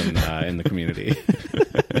person in the community.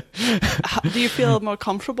 Do you feel more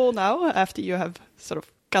comfortable now after you have sort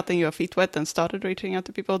of gotten your feet wet and started reaching out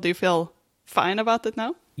to people? Do you feel fine about it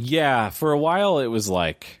now? Yeah, for a while it was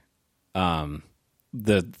like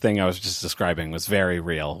the thing I was just describing was very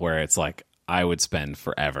real, where it's like I would spend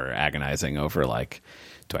forever agonizing over like,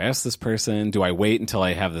 do I ask this person? Do I wait until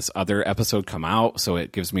I have this other episode come out so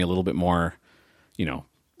it gives me a little bit more,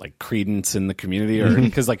 like credence in the community? Or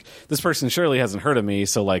because like this person surely hasn't heard of me,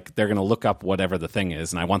 so like they're going to look up whatever the thing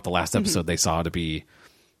is, and I want the last episode they saw to be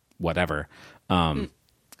whatever. And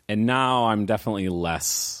now I'm definitely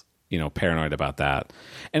less paranoid about that.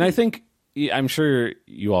 And I think, I'm sure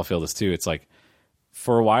you all feel this too. It's like,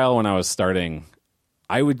 for a while when I was starting,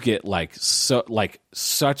 I would get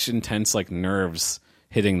such intense like nerves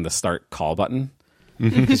hitting the start call button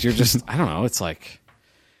because you're just, I don't know. It's like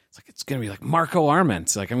it's gonna be like Marco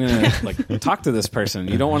Arment. Like I'm gonna like talk to this person.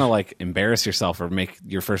 You don't want to like embarrass yourself or make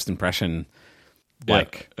your first impression.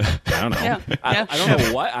 Like I don't know. I don't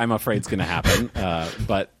know what I'm afraid is gonna happen.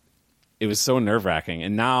 But it was so nerve wracking.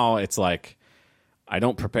 And now it's like I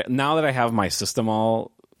don't prepare. Now that I have my system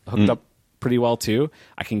all hooked up pretty well too,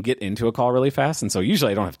 I can get into a call really fast, and so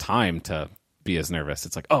usually I don't have time to be as nervous.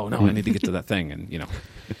 It's like, oh no, I need to get to that thing, and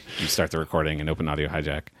you start the recording and open Audio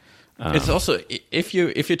Hijack. It's also if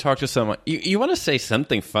you talk to someone, you want to say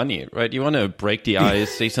something funny, right? You want to break the ice,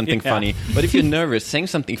 say something funny. But if you're nervous, saying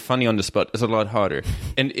something funny on the spot is a lot harder.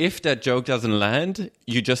 And if that joke doesn't land,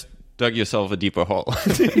 you just dug yourself a deeper hole.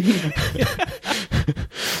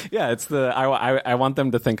 Yeah, it's the I want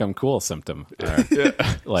them to think I'm cool symptom.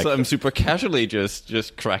 Like, so I'm super casually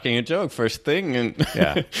just cracking a joke first thing, and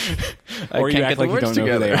yeah. I Or you can't act get the like you words don't know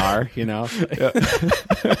together. who they are, you know?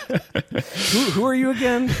 Who are you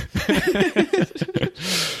again?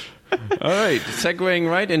 All right, segueing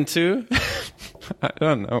right into. I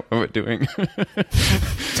don't know what we're doing. You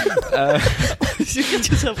get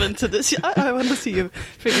yourself into this. I want to see you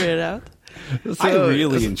figure it out. I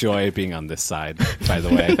really enjoy being on this side, by the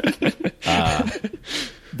way.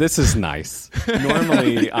 This is nice.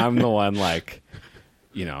 Normally, I'm the one like,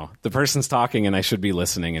 you know, the person's talking and I should be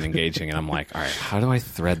listening and engaging. And I'm like, all right, how do I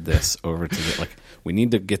thread this over to the, like, we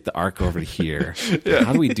need to get the arc over to here. Yeah.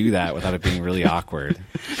 How do we do that without it being really awkward?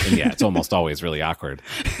 And yeah, it's almost always really awkward.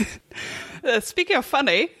 Speaking of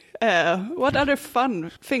funny, what other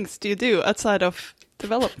fun things do you do outside of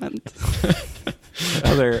development?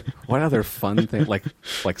 What other fun thing, like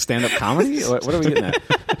stand-up comedy? What are we getting at?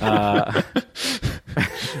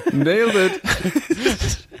 Nailed it.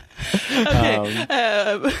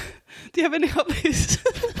 Okay. Do you have any hobbies?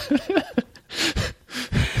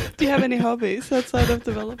 Do you have any hobbies outside of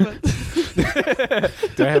development?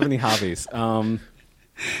 Do I have any hobbies?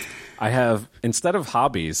 I have, instead of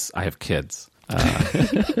hobbies, I have kids.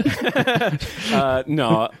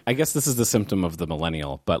 No, I guess this is the symptom of the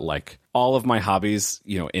millennial, but like all of my hobbies,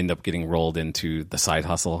 you know, end up getting rolled into the side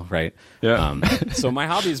hustle, right? Yeah. So my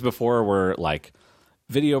hobbies before were like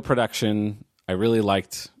video production. I really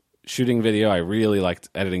liked shooting video. I really liked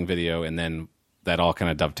editing video. And then that all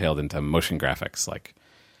kind of dovetailed into motion graphics, like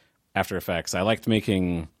After Effects. I liked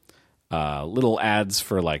making little ads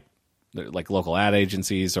for like local ad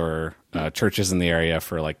agencies or churches in the area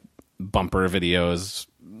for like bumper videos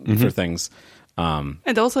for things.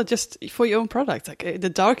 And also just for your own product, like the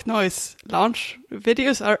Dark Noise launch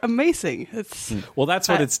videos are amazing. It's well, that's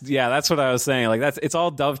what that's what I was saying. Like it's all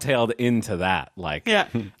dovetailed into that. Like, yeah.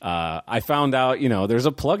 I found out, you know, there's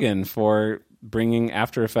a plugin for bringing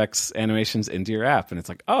After Effects animations into your app, and it's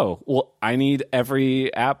like, oh, well, I need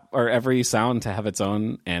every app or every sound to have its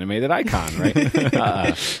own animated icon,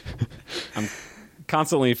 right? I'm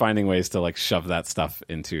constantly finding ways to like shove that stuff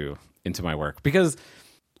into my work, because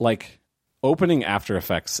like opening After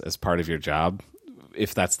Effects as part of your job,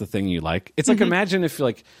 if that's the thing you like, it's like, imagine if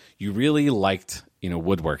like you really liked, you know,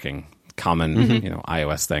 woodworking, common, you know,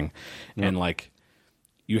 iOS thing, and like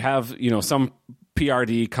you have, you know, some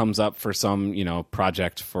PRD comes up for some, you know,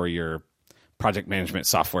 project for your project management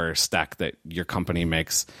software stack that your company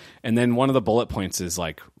makes, and then one of the bullet points is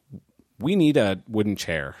like, we need a wooden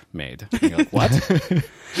chair made. And you're like, what?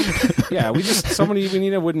 Yeah, we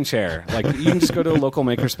need a wooden chair. Like, you can just go to a local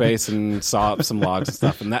makerspace and saw up some logs and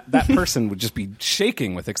stuff, and that person would just be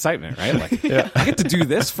shaking with excitement, right? Like, I get to do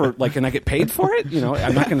this for, like, and I get paid for it? You know,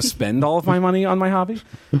 I'm not going to spend all of my money on my hobby.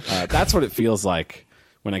 That's what it feels like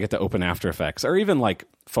when I get to open After Effects, or even, like,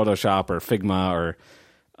 Photoshop or Figma or,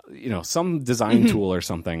 you know, some design tool or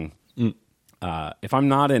something. If I'm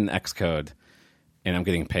not in Xcode and I'm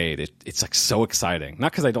getting paid, it's like so exciting.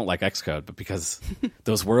 Not because I don't like Xcode, but because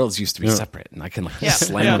those worlds used to be separate, and I can like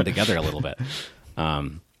slam them together a little bit.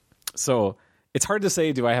 So it's hard to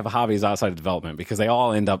say, do I have hobbies outside of development, because they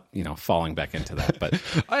all end up, you know, falling back into that. But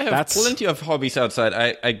I have plenty of hobbies outside.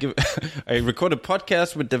 I record a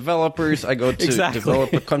podcast with developers. I go to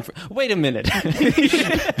developer conference. Wait a minute.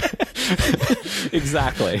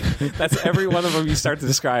 Exactly. That's every one of them you start to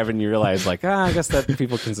describe, and you realize, like, I guess that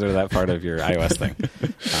people consider that part of your iOS thing.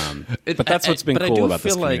 But that's what's been cool about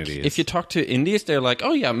this community. Like if you talk to indies, they're like,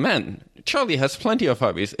 oh yeah, man, Charlie has plenty of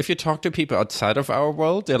hobbies. If you talk to people outside of our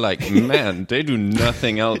world, they're like, man, they do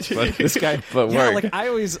nothing else but this guy but work. Like I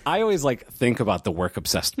always like think about the work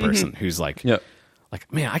obsessed person who's like,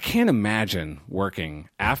 like, man, I can't imagine working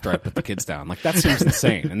after I put the kids down. Like, that seems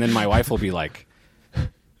insane. And then my wife will be like,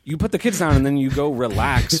 you put the kids down and then you go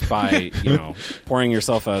relax by, you know, pouring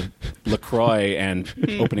yourself a LaCroix and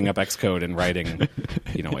opening up Xcode and writing,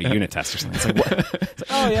 you know, a unit test or something. It's like, what? It's like,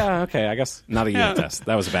 oh, yeah, okay, I guess not a unit test.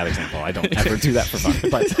 That was a bad example. I don't ever do that for fun.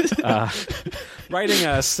 But writing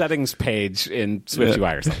a settings page in Swift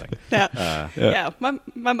UI or something.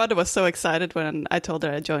 My mother was so excited when I told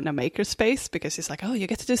her I joined a makerspace, because she's like, oh, you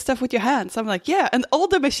get to do stuff with your hands. I'm like, yeah, and all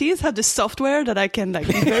the machines have this software that I can like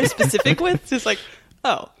be very specific with. She's like,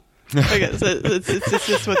 oh, okay, so it's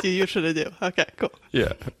just what you usually do. Okay, cool.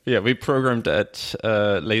 Yeah. We programmed that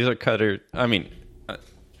laser cutter. I mean,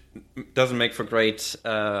 doesn't make for great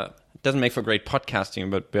podcasting,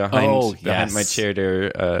 but behind my chair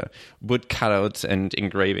there are wood cutouts and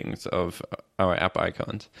engravings of our app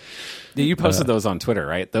icons. Yeah, you posted those on Twitter,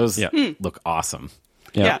 right? Those look awesome.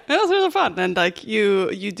 Yeah, it was really fun, and like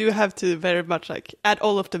you do have to very much like add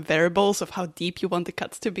all of the variables of how deep you want the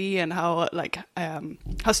cuts to be, and how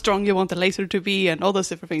strong you want the laser to be, and all those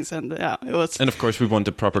different things. And yeah, it was. And of course, we want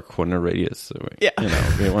the proper corner radius. So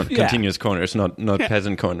we want Yeah. continuous corners, not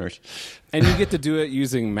peasant corners. And you get to do it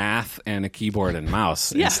using math and a keyboard and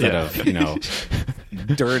mouse instead of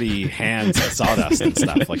dirty hands and sawdust and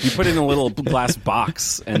stuff. Like you put it in a little glass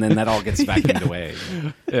box, and then that all gets vacuumed away.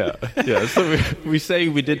 Yeah. So we say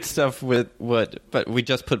we did stuff with wood, but we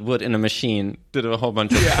just put wood in a machine, did a whole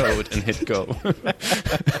bunch of code, and hit go.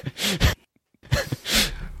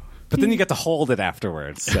 But then you get to hold it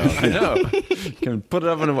afterwards. So I know. You can put it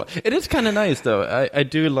up on a wall. It is kind of nice, though. I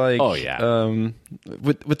do like... Oh, yeah.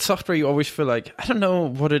 With software, you always feel like, I don't know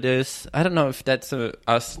what it is. I don't know if that's a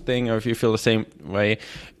us thing or if you feel the same way.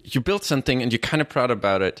 You build something and you're kind of proud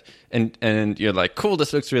about it. And you're like, cool,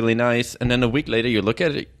 this looks really nice. And then a week later, you look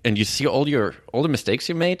at it and you see all the mistakes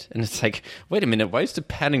you made. And it's like, wait a minute, why is the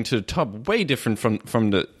padding to the top way different from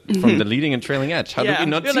the leading and trailing edge? How did we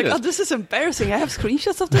not You're see like, this? oh, this is embarrassing. I have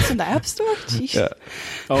screenshots of this in the App Store. Jeez. Yeah.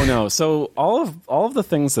 Oh no! So all of the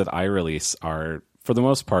things that I release are, for the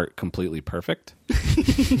most part, completely perfect.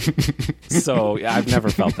 So yeah, I've never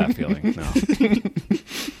felt that feeling. No.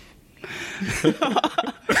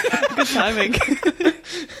 Good timing.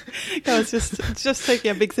 I was just taking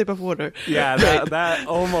a big sip of water. Yeah, that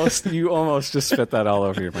almost just spit that all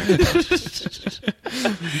over your microphone.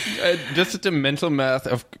 Just the mental math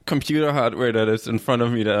of computer hardware that is in front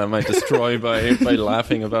of me that I might destroy by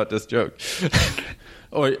laughing about this joke.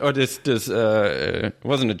 Or this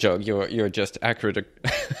wasn't a joke. You're just accurate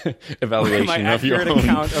evaluation my of your accurate own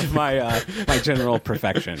account of my general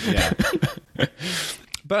perfection. Yeah.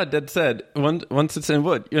 But that said, once it's in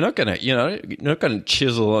wood, you're not gonna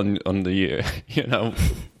chisel on the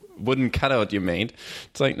wooden cutout you made.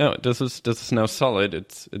 It's like, no, this is now solid.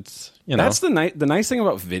 It's That's the nice thing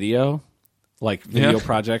about video, like video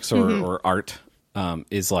projects or art,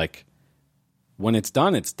 is like when it's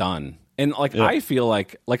done, it's done. And like I feel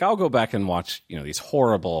like I'll go back and watch these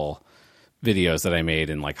horrible videos that I made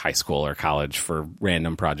in like high school or college for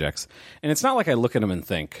random projects, and it's not like I look at them and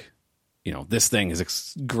think, this thing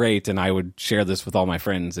is great and I would share this with all my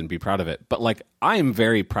friends and be proud of it. But like, I am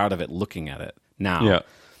very proud of it looking at it now. Yeah.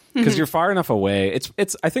 Because you're far enough away.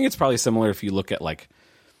 I think it's probably similar if you look at like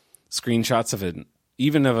screenshots of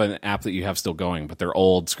even of an app that you have still going, but they're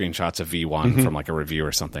old screenshots of V1 from like a review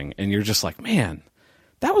or something. And you're just like, man,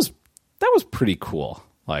 that was pretty cool.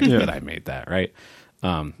 Like that I made that. Right.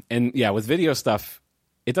 And yeah, with video stuff,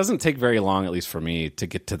 it doesn't take very long, at least for me, to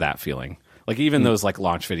get to that feeling. Like even those like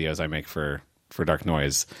launch videos I make for Dark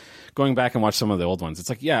Noise, going back and watch some of the old ones, it's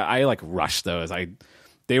like, yeah, I like rushed those.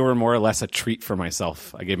 They were more or less a treat for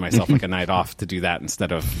myself. I gave myself like a night off to do that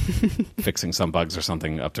instead of fixing some bugs or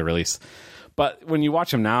something up to release. But when you watch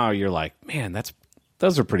them now, you're like, man,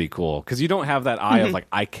 those are pretty cool. Because you don't have that eye of like,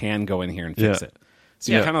 I can go in here and fix it.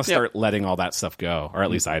 So you kind of start letting all that stuff go, or at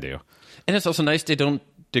least I do. And it's also nice they don't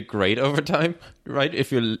degrade over time, right?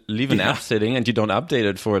 If you leave an app sitting and you don't update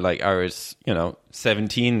it for like hours,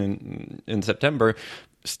 17 in September,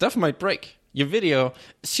 stuff might break. Your video,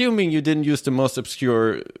 assuming you didn't use the most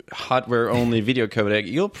obscure hardware-only video codec,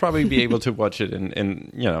 you'll probably be able to watch it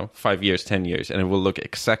in 5 years, 10 years, and it will look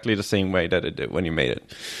exactly the same way that it did when you made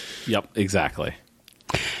it. Yep, exactly.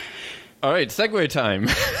 All right, segue time.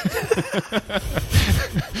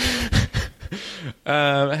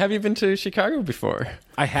 Have you been to Chicago before?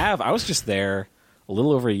 I have. I was just there a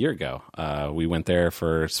little over a year ago. We went there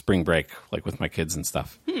for spring break, like with my kids and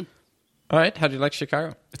stuff. All right. How do you like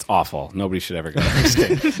Chicago? It's awful. Nobody should ever go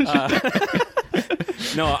there.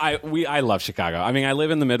 No, I love Chicago. I mean, I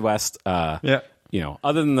live in the Midwest. Other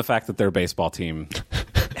than the fact that they're a baseball team,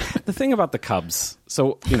 the thing about the Cubs,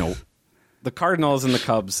 the Cardinals and the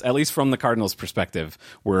Cubs, at least from the Cardinals' perspective,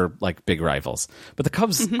 were like big rivals. But the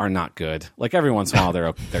Cubs are not good. Like every once in a while,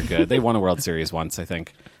 they're good. They won a World Series once, I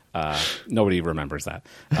think. Nobody remembers that.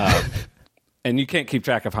 And you can't keep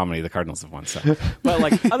track of how many the Cardinals have won. So, but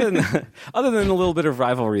like other than a little bit of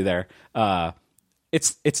rivalry there,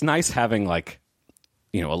 it's nice having like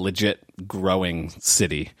a legit growing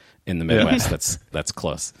city in the Midwest that's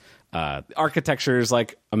close. Architecture is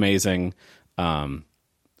like amazing. And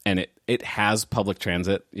it has public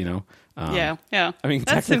transit, Yeah. I mean,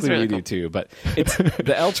 That technically really we do too, but it's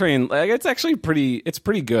the L train. Like, it's actually pretty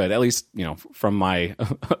good, at least from my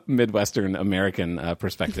Midwestern American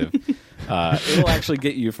perspective. It'll actually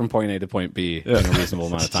get you from point A to point B in a reasonable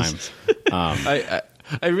amount of time.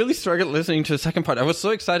 I really struggled listening to the second part. I was so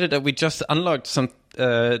excited that we just unlocked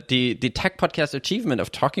the tech podcast achievement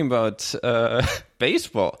of talking about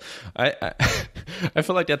baseball. I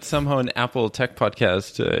feel like that's somehow an Apple Tech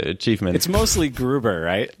Podcast achievement. It's mostly Gruber,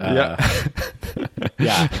 right? Yeah.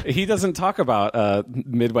 Yeah. He doesn't talk about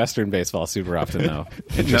Midwestern baseball super often, though,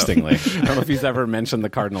 interestingly. I don't know if he's ever mentioned the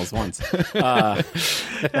Cardinals once.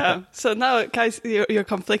 Yeah. So now, guys, you're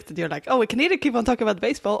conflicted. You're like, oh, we can either keep on talking about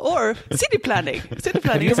baseball or city planning. City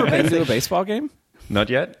planning. Have you is ever been amazing. to a baseball game? Not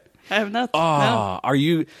yet. I have not. Oh, No. are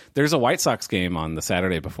you? There's a White Sox game on the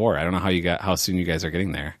Saturday before. I don't know how soon you guys are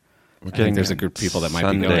getting there. I think there's a group of people that might be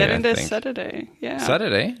Sunday, going. Getting I there think. Saturday. Yeah.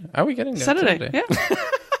 Saturday? Are we getting there? Saturday. Yeah.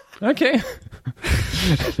 Okay.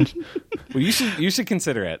 Well, you should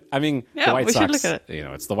consider it. I mean, Yeah, the White we Sox. should look at it. You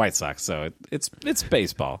know, it's the White Sox, so it's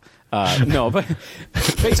baseball. No, but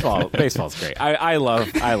baseball's great. I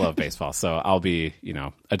love baseball, so I'll be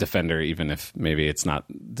a defender, even if maybe it's not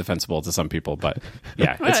defensible to some people. But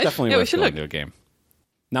yeah, it's Right. definitely Yeah, we worth should going look. to a game.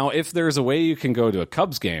 Now, if there's a way you can go to a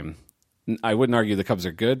Cubs game, I wouldn't argue the Cubs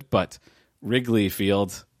are good, but Wrigley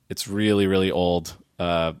Field, it's really, really old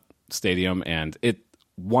stadium, and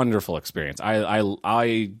wonderful experience.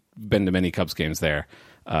 I've been to many Cubs games there.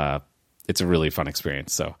 It's a really fun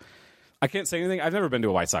experience. So I can't say anything. I've never been to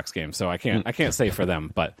a White Sox game, so I can't say for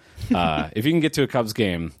them. But if you can get to a Cubs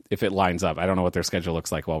game, if it lines up, I don't know what their schedule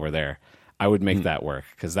looks like while we're there. I would make that work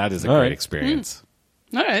because that is a great experience.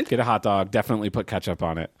 All right. Get a hot dog. Definitely put ketchup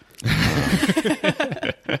on it.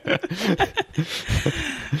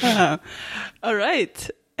 All right.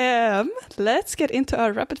 Let's get into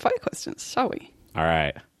our rapid fire questions, shall we? All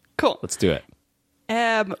right, Cool. let's do it.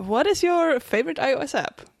 What is your favorite iOS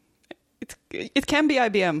app? It can be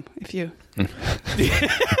IBM if you.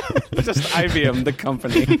 Just IBM, the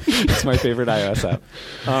company. It's my favorite iOS app.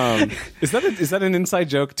 Is that an inside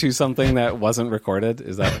joke to something that wasn't recorded?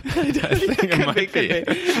 Is that? I think it might be.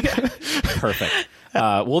 Perfect.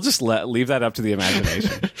 We'll just leave that up to the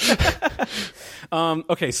imagination.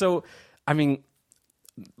 Okay, so I mean,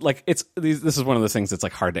 like this is one of those things that's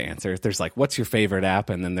like hard to answer. There's like, what's your favorite app,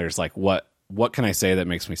 and then there's like, what can I say that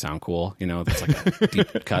makes me sound cool? That's like a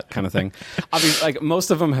deep cut kind of thing. Obviously, like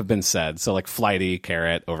most of them have been said. So like Flighty,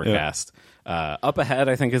 Carrot, Overcast. Up Ahead,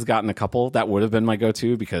 I think, has gotten a couple. That would have been my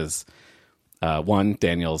go-to because one,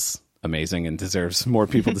 Daniel's amazing and deserves more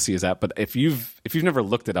people to see his app. But if you've never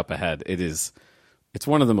looked at Up Ahead, it's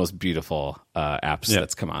one of the most beautiful apps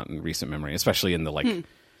that's come out in recent memory, especially in the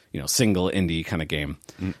single indie kind of game.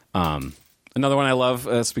 Another one I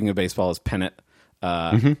love, speaking of baseball, is Pennant.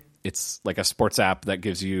 It's like a sports app that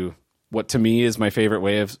gives you what to me is my favorite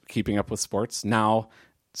way of keeping up with sports. Now,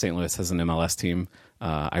 St. Louis has an MLS team.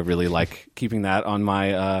 I really like keeping that on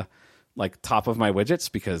my top of my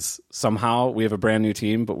widgets because somehow we have a brand new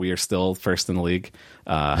team, but we are still first in the league,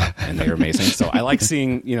 and they are amazing. So I like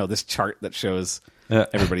seeing this chart that shows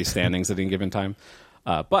everybody's standings at any given time.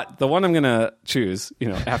 But the one I'm going to choose,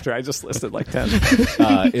 after I just listed like 10,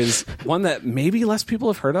 is one that maybe less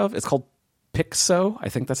people have heard of. It's called Picsew. I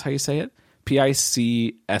think that's how you say it.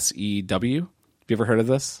 Picsew. Have you ever heard of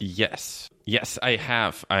this? Yes, I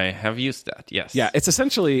have. I have used that. Yes. Yeah, it's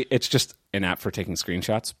just an app for taking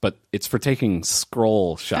screenshots, but it's for taking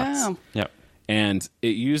scroll shots. Oh. Yeah. And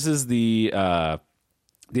it uses the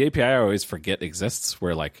API I always forget exists,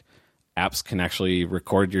 where like apps can actually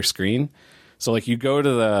record your screen. So like you go to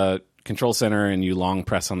the control center and you long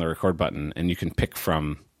press on the record button, and you can pick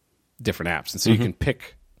from different apps, and so you can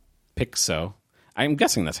pick Picsew. I'm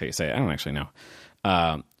guessing that's how you say it. I don't actually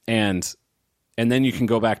know. And then you can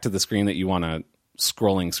go back to the screen that you want a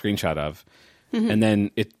scrolling screenshot of, and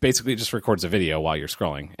then it basically just records a video while you're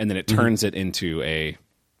scrolling, and then it turns it into a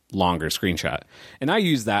longer screenshot. And I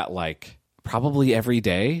use that like probably every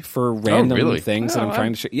day for random things that I'm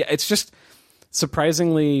trying to share. Yeah, it's just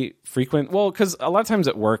surprisingly frequent. Well, because a lot of times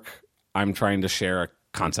at work, I'm trying to share a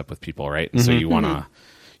concept with people, right? And so you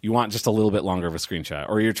want just a little bit longer of a screenshot,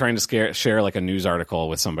 or you're trying to share like a news article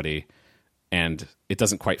with somebody, and it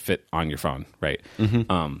doesn't quite fit on your phone, right?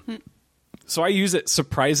 So I use it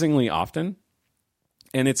surprisingly often,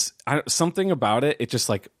 and it's something about it. It just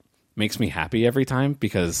like makes me happy every time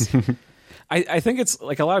because I think it's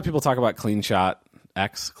like a lot of people talk about CleanShot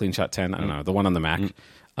X, CleanShot 10. I don't know, the one on the Mac,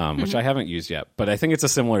 which I haven't used yet, but I think it's a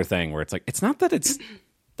similar thing where it's like it's not that it's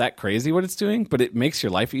that crazy what it's doing, but it makes your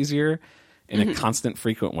life easier in a constant,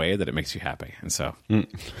 frequent way that it makes you happy. And so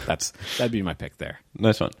that'd be my pick there.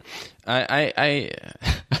 Nice one. I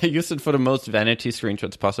used it for the most vanity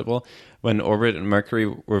screenshots possible when Orbit and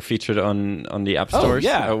Mercury were featured on the app stores.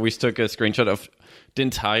 Yeah. We took a screenshot of the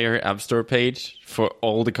entire app store page for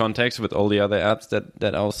all the context with all the other apps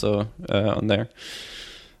that also on there.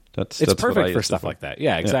 It's perfect for stuff like that.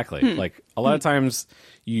 Yeah, exactly. Like a lot of times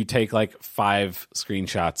you take like 5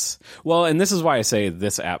 screenshots. Well, and this is why I say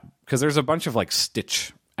this app, because there's a bunch of like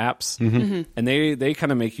Stitch apps, and they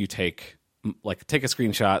kind of make you take a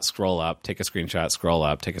screenshot, scroll up, take a screenshot, scroll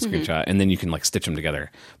up, take a screenshot, and then you can like stitch them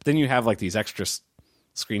together. But then you have like these extra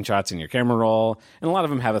screenshots in your camera roll, and a lot of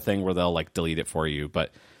them have a thing where they'll like delete it for you.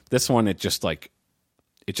 But this one, it just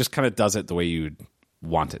kind of does it the way you'd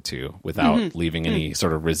want it to without leaving any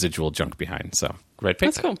sort of residual junk behind. So great pick.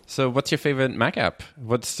 That's cool. So what's your favorite Mac app?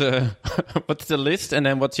 What's the list, and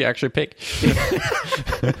then what's your actual pick?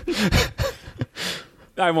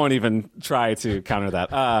 I won't even try to counter that.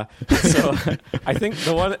 So I think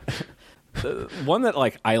the one that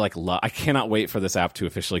like I like love, I cannot wait for this app to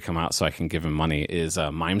officially come out so I can give him money, is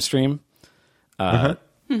MimeStream.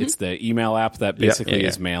 It's the email app that basically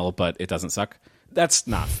is mail, but it doesn't suck. That's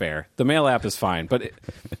not fair. The mail app is fine, but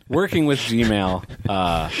working with Gmail,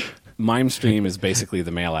 MimeStream is basically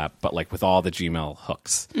the mail app, but like with all the Gmail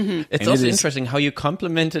hooks. It's also interesting how you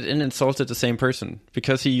complimented and insulted the same person,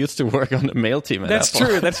 because he used to work on the mail team at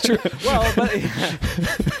Apple. That's true. Well, but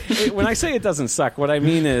when I say it doesn't suck, what I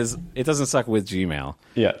mean is it doesn't suck with Gmail.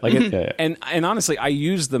 Yeah. Like And honestly, I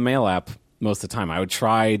use the mail app most of the time. I would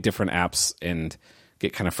try different apps and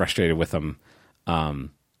get kind of frustrated with them.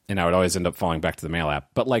 And I would always end up falling back to the mail app.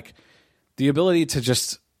 But like the ability to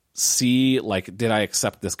just see, like, did I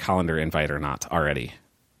accept this calendar invite or not already?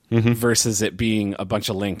 Versus it being a bunch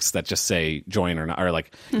of links that just say join or not, or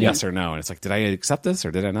like yes or no. And it's like, did I accept this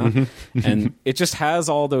or did I not? And it just has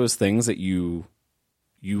all those things that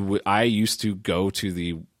I used to go to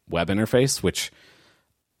the web interface, which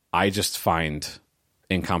I just find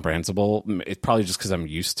incomprehensible. It's probably just because I'm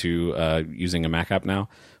used to using a Mac app now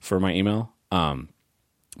for my email.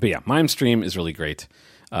 But yeah, MimeStream is really great.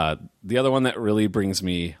 The other one that really brings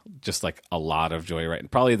me just like a lot of joy, right?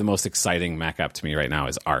 Probably the most exciting Mac app to me right now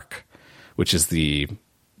is Arc, which is the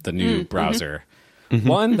new browser.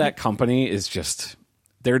 One, that company is just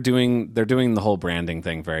they're doing the whole branding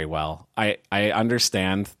thing very well. I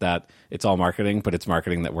understand that it's all marketing, but it's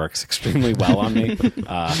marketing that works extremely well on me.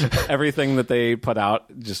 Everything that they put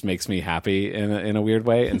out just makes me happy in a weird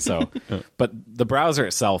way, and so. But the browser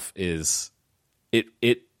itself is.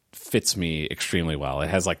 It fits me extremely well. It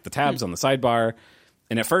has like the tabs on the sidebar,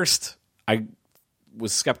 and at first I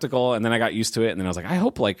was skeptical, and then I got used to it, and then I was like, I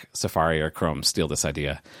hope like Safari or Chrome steal this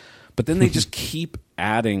idea. But then they just keep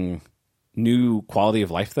adding new quality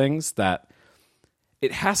of life things that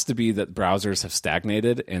it has to be that browsers have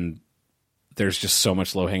stagnated, and there's just so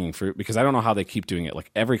much low hanging fruit, because I don't know how they keep doing it.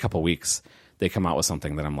 Like every couple of weeks they come out with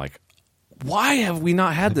something that I'm like, why have we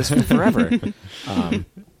not had this for forever?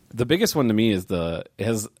 The biggest one to me is they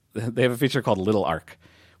have a feature called Little Arc,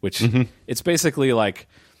 which it's basically like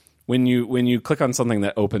when you click on something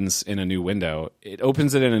that opens in a new window, it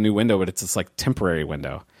opens it in a new window, but it's this like temporary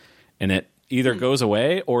window, and it either goes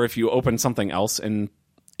away, or if you open something else in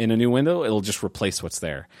a new window, it'll just replace what's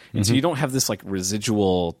there, and so you don't have this like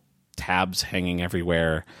residual tabs hanging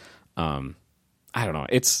everywhere. I don't know.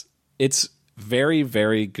 It's very,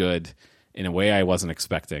 very good in a way I wasn't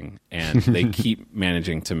expecting, and they keep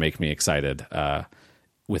managing to make me excited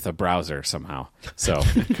with a browser somehow. So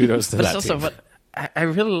kudos to that team. What I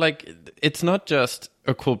really like, it's not just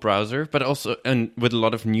a cool browser, but also, and with a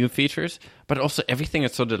lot of new features, but also everything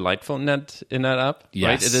is so delightful in that app. Yes.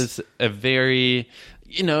 Right? It is a very,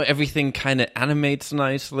 everything kind of animates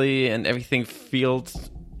nicely, and everything feels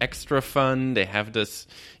extra fun. They have this,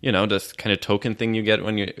 this kind of token thing you get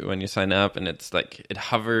when you sign up, and it's like it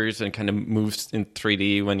hovers and kind of moves in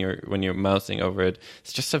 3D when you're mousing over it.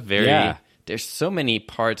 It's just a very there's so many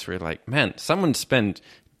parts where you're like, man, someone spent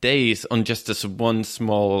days on just this one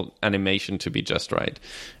small animation to be just right.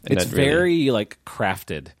 And it's very like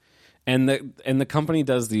crafted, and the company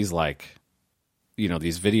does these like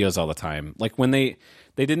these videos all the time. Like when they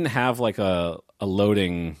didn't have like a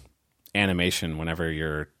loading animation whenever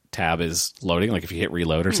your tab is loading, like if you hit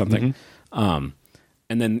reload or something, and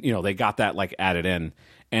then they got that like added in,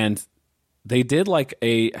 and they did like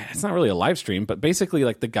it's not really a live stream, but basically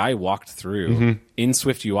like the guy walked through in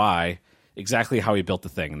Swift UI exactly how he built the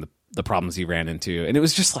thing and the problems he ran into, and it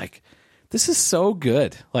was just like, this is so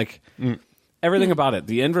good. Like everything about it,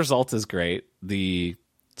 the end result is great, the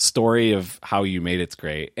story of how you made it's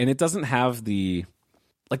great, and it doesn't have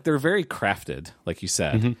they're very crafted, like you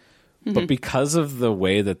said. But because of the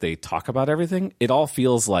way that they talk about everything, it all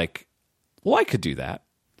feels like, well, I could do that.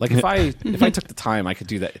 Like if I took the time, I could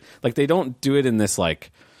do that. Like they don't do it in this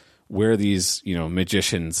like, we're these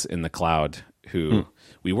magicians in the cloud who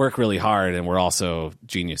we work really hard and we're also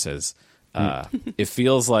geniuses. It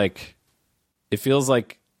feels like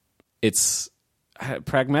it's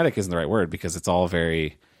pragmatic isn't the right word because it's all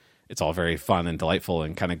very fun and delightful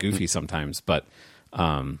and kind of goofy sometimes, but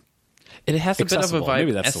it has a bit of a vibe.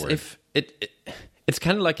 Maybe that's as the word. If it's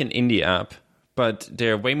kind of like an indie app, but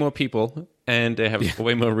there are way more people and they have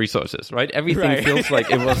way more resources, right? Everything feels like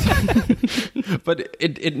it was, but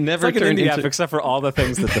it never it's like turned an indie into app except for all the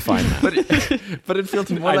things that define that. but it feels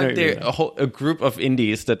more like they're a group of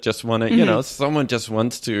indies that just want to, someone just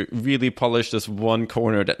wants to really polish this one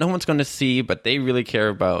corner that no one's going to see, but they really care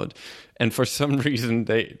about. And for some reason,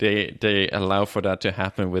 they allow for that to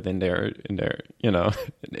happen within their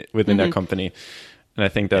within their company. And I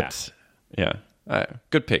think that's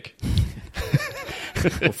good pick.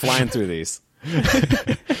 We're flying through these.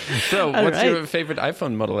 So, what's your favorite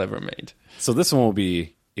iPhone model ever made? So this one will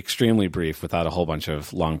be extremely brief without a whole bunch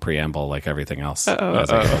of long preamble like everything else. As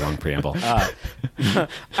I go long preamble. I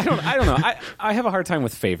don't know. I have a hard time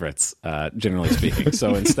with favorites, generally speaking.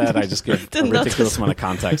 So instead, I just give a ridiculous amount of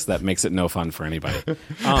context that makes it no fun for anybody.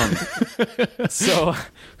 So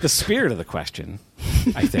the spirit of the question,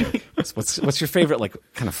 I think, is what's your favorite like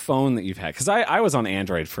kind of phone that you've had? Because I was on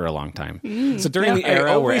Android for a long time. So during the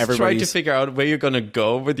era where everybody try to figure out where you're going to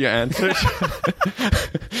go with your answers.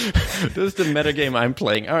 This is the metagame I'm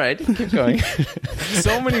playing. All right, keep going.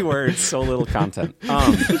 So many words, so little content.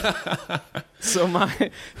 So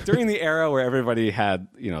during the era where everybody had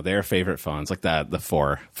their favorite phones, like the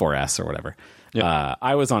 4S or whatever,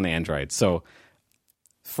 I was on Android. So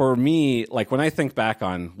for me, like when I think back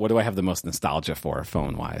on what do I have the most nostalgia for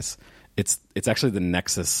phone wise, it's actually the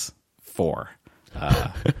Nexus 4.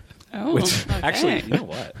 Which actually, you know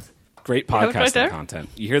what? Great podcasting content.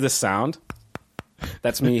 You hear this sound?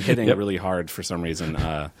 That's me hitting really hard for some reason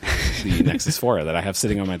the Nexus 4 that I have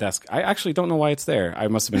sitting on my desk. I actually don't know why it's there. I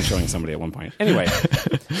must have been showing somebody at one point. Anyway,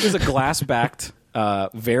 it was a glass-backed,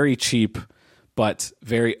 very cheap, but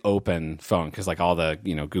very open phone because like all the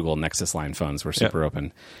Google Nexus line phones were super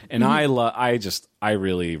open. And I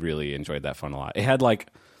really, really enjoyed that phone a lot. It had like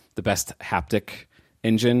the best haptic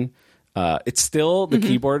engine. It's still, the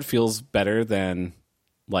keyboard feels better than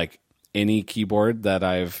like any keyboard that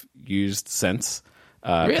I've used since.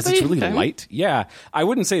 Because it's really light. Yeah. I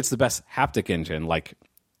wouldn't say it's the best haptic engine. Like,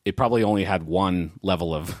 it probably only had one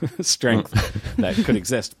level of strength that could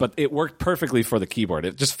exist, but it worked perfectly for the keyboard.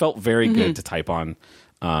 It just felt very good to type on.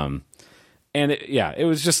 And it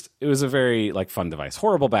was a very like fun device.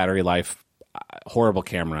 Horrible battery life, horrible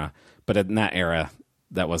camera, but in that era,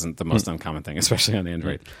 that wasn't the most uncommon thing, especially on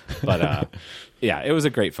Android. But it was a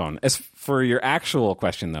great phone. As for your actual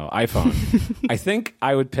question, though, iPhone, I think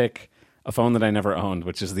I would pick a phone that I never owned,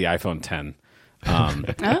 which is the iPhone 10.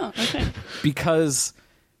 Okay. Because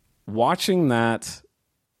watching that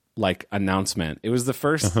like announcement, it was the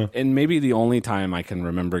first and maybe the only time I can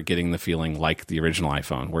remember getting the feeling like the original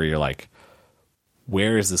iPhone, where you're like,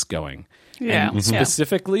 where is this going? Yeah. And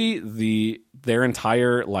specifically their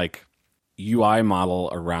entire like UI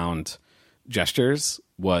model around gestures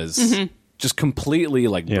was just completely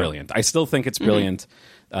like brilliant. I still think it's brilliant.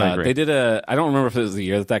 They did I don't remember if it was the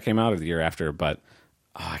year that came out or the year after, but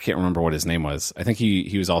I can't remember what his name was. I think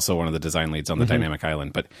he was also one of the design leads on the Dynamic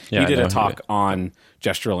Island, but he did a talk on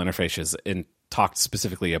gestural interfaces and talked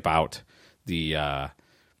specifically about the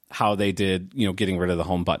how they did, getting rid of the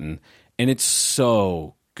home button. And it's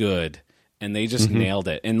so good. And they just nailed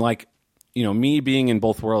it. And like, me being in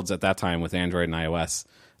both worlds at that time with Android and iOS,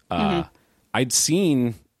 I'd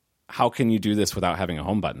seen how can you do this without having a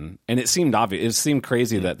home button? And it seemed obvious. It seemed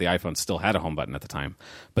crazy that the iPhone still had a home button at the time.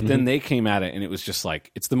 But then they came at it, and it was just like,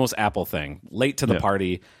 it's the most Apple thing. Late to the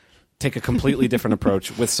party, take a completely different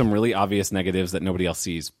approach with some really obvious negatives that nobody else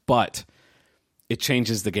sees. But it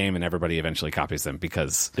changes the game, and everybody eventually copies them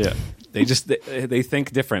because they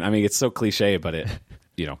think different. I mean, it's so cliche, but it,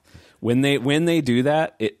 when they do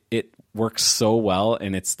that, it works so well,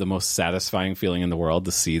 and it's the most satisfying feeling in the world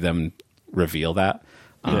to see them reveal that.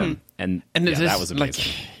 And that was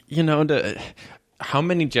amazing. Like, how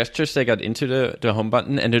many gestures they got into the home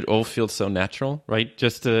button, and it all feels so natural, right?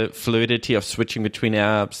 Just the fluidity of switching between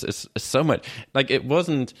apps is so much. Like, it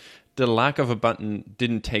wasn't, the lack of a button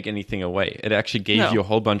didn't take anything away. It actually gave you a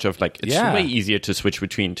whole bunch of like, it's way easier to switch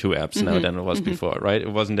between two apps now than it was before, right?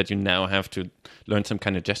 It wasn't that you now have to learn some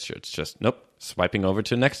kind of gesture. It's just, swiping over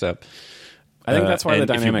to the next app. I think that's why the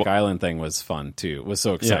Dynamic Island thing was fun too. It was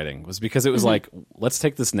so exciting. Was because it was like, let's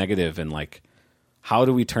take this negative and like, how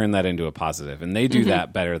do we turn that into a positive? And they do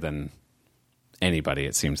that better than anybody,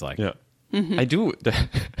 it seems like. Yeah. I do.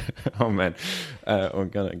 Oh man, we're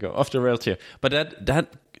gonna go off the rails here. But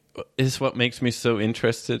that is what makes me so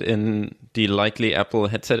interested in the likely Apple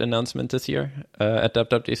headset announcement this year at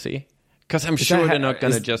WWDC. Because I'm sure they're not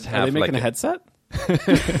going to just have. Are they making like a headset?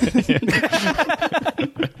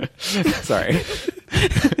 Sorry.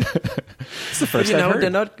 It's the first I've heard.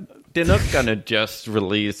 They're not gonna just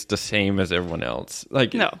release the same as everyone else.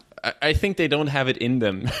 Like, No. I think they don't have it in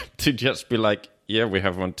them to just be like, yeah, we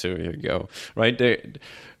have one too. Here you go. Right?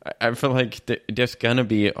 I feel like there's gonna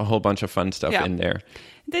be a whole bunch of fun stuff in there.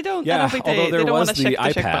 They don't. Yeah, I don't think although they there don't was want to the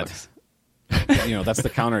check the iPad. checkbox. That's the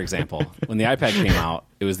counterexample. When the iPad came out,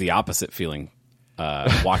 it was the opposite feeling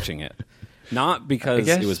watching it. Not because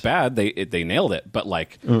it was bad; they nailed it. But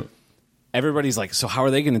like, everybody's like, so how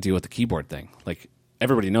are they going to deal with the keyboard thing? Like,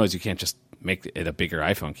 everybody knows you can't just make it a bigger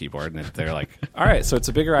iPhone keyboard, and they're like, all right, so it's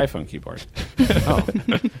a bigger iPhone keyboard. Oh,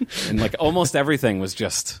 and like almost everything was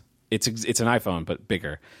just it's an iPhone but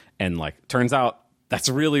bigger, and like turns out that's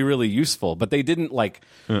really, really useful. But they didn't like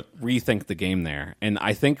rethink the game there, and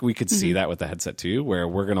I think we could see that with the headset too, where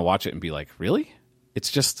we're going to watch it and be like, really? It's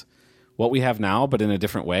just what we have now, but in a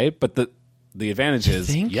different way. But the advantage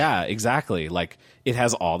is, yeah, exactly. Like, it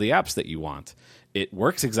has all the apps that you want. It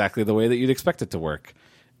works exactly the way that you'd expect it to work.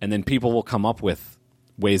 And then people will come up with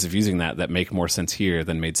ways of using that make more sense here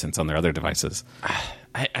than made sense on their other devices.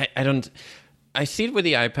 I see it with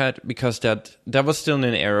the iPad because that was still in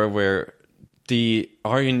an era where the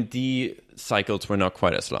R&D cycles were not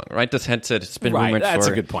quite as long, right? This headset has been rumored that's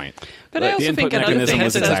for... a good point. But I also think another thing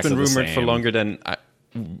has exactly been rumored the for same. longer than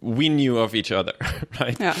we knew of each other,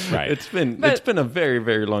 right? Yeah. Right. It's been a very,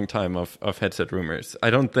 very long time of headset rumors. I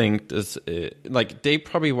don't think this they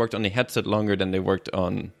probably worked on the headset longer than they worked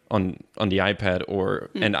on the iPad or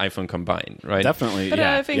an iPhone combined, right? Definitely. But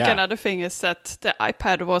yeah, I think another thing is that the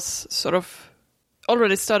iPad was sort of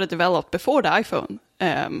already started developed before the iPhone.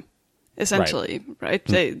 Essentially, right?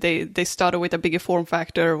 They started with a bigger form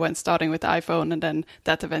factor when starting with the iPhone, and then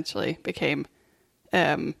that eventually became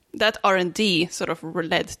that R&D sort of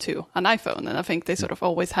led to an iPhone. And I think they sort of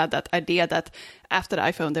always had that idea that after the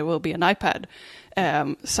iPhone there will be an iPad.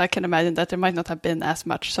 So I can imagine that there might not have been as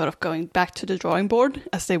much sort of going back to the drawing board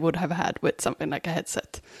as they would have had with something like a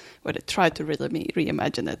headset, where they tried to really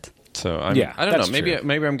reimagine it. So I don't know.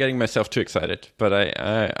 Maybe I'm getting myself too excited, but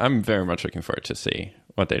I'm very much looking forward to see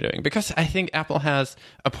what they're doing, because I think Apple has,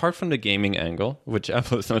 apart from the gaming angle, which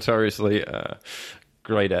Apple is notoriously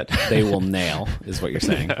great at, they will nail, is what you're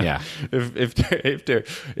saying. Yeah.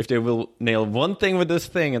 If they will nail one thing with this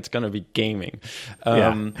thing, it's going to be gaming.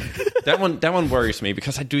 That one worries me,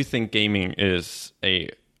 because I do think gaming is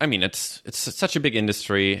it's such a big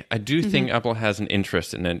industry. I do think Apple has an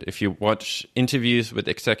interest in it. If you watch interviews with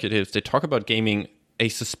executives, they talk about gaming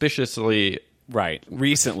suspiciously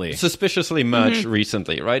much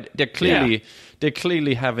recently, right? They're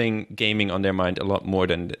clearly having gaming on their mind a lot more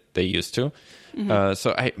than they used to.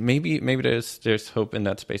 So maybe there's hope in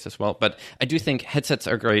that space as well. But I do think headsets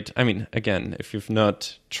are great. I mean, again, if you've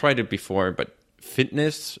not tried it before, but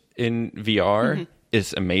fitness in VR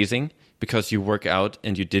is amazing, because you work out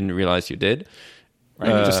and you didn't realize you did.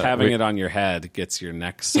 Right, just having it on your head gets your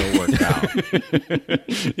neck so worked out.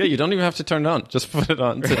 Yeah, you don't even have to turn it on. Just put it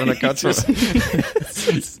on. Sit on a couch.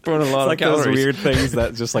 Burn a lot of like those calories. weird things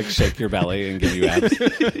that just like shake your belly and give you abs.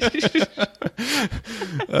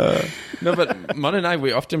 No, but Mon and I,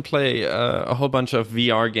 we often play a whole bunch of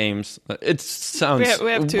VR games. It sounds...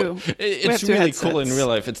 We have two. It's really headsets. cool in real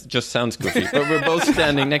life. It just sounds goofy. But we're both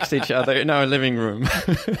standing next to each other in our living room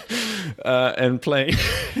and playing.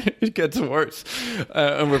 It gets worse.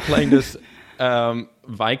 And we're playing this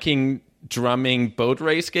Viking drumming boat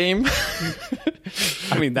race game.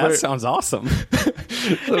 I mean, that sounds awesome.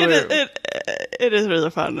 It is really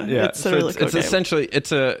fun. Yeah, it's a really cool it's game. essentially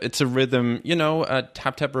it's a rhythm.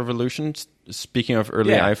 Tap Tap Revolution. Speaking of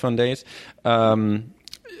early iPhone days,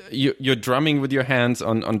 you're drumming with your hands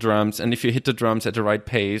on drums, and if you hit the drums at the right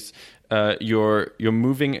pace, you're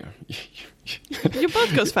moving. Your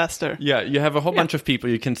boat goes faster. Yeah, you have a whole bunch of people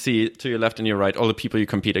you can see to your left and your right, all the people you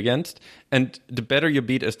compete against, and the better your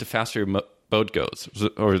beat is, the faster your boat goes,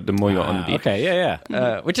 or the more you're on the beat. Okay,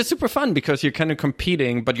 yeah. Which is super fun, because you're kind of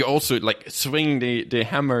competing, but you're also like swinging the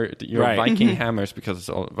hammer, your Right. Viking hammers, because it's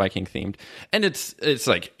all Viking themed. And it's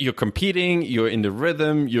like you're competing, you're in the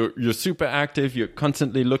rhythm, you're super active, you're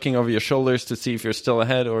constantly looking over your shoulders to see if you're still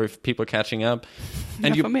ahead or if people are catching up.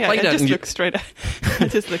 And you For me, play I that, just and look straight. I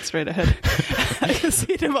just look straight ahead. I can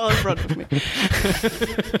see them all in front of me.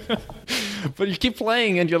 but you keep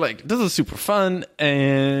playing, and you're like, this is super fun.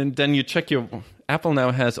 And then you check your Apple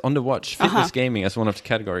now has on the watch fitness gaming as one of the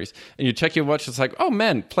categories. And you check your watch, it's like, oh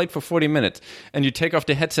man, played for 40 minutes. And you take off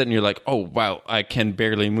the headset and you're like, oh wow, I can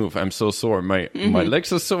barely move. I'm so sore. My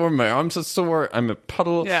legs are sore. My arms are sore. I'm a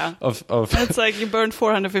puddle of... It's like you burned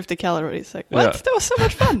 450 calories. Like, what? That was so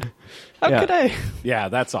much fun. How could I? Yeah,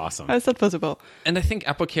 that's awesome. How is that possible? And I think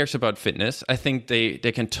Apple cares about fitness. I think they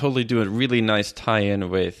can totally do a really nice tie-in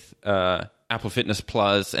with Apple Fitness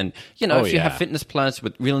Plus. And, if you have Fitness Plus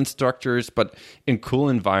with real instructors, but in cool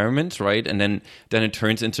environments, right? And then it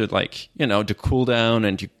turns into like, the cool down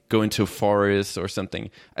and you go into a forest or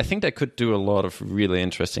something. I think they could do a lot of really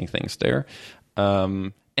interesting things there.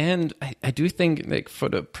 And I do think, like, for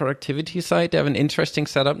the productivity side, they have an interesting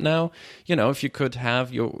setup now. If you could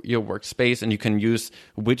have your workspace and you can use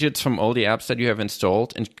widgets from all the apps that you have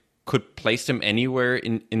installed and could place them anywhere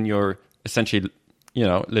in your essentially,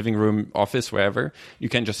 living room, office, wherever. You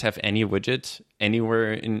can just have any widget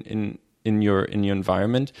anywhere in your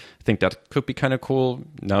environment. I think that could be kind of cool.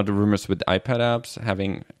 Now the rumors with iPad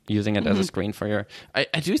apps using it as a screen for your... I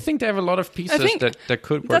do think they have a lot of pieces that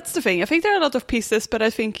could work. That's the thing. I think there are a lot of pieces, but I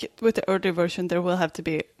think with the early version there will have to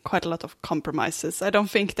be quite a lot of compromises. I don't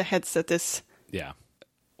think the headset is... Yeah.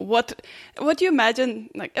 What do you imagine?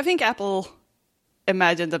 Like, I think Apple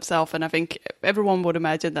imagined themselves, and I think everyone would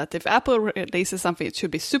imagine that if Apple releases something, it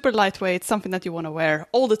should be super lightweight, something that you want to wear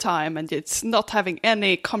all the time, and it's not having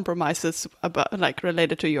any compromises about, like,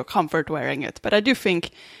 related to your comfort wearing it. But I do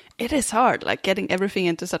think it is hard, like, getting everything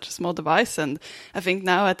into such a small device, and I think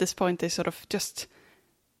now at this point they sort of just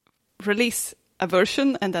release a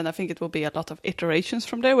version, and then I think it will be a lot of iterations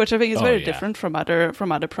from there, which I think is very different from other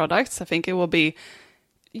products. I think it will be...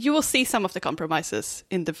 You will see some of the compromises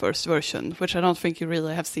in the first version, which I don't think you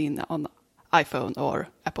really have seen on iPhone or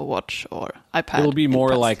Apple Watch or iPad. It will be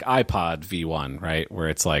more like iPod V1, right? Where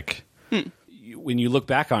it's like, when you look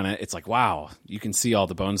back on it, it's like, wow, you can see all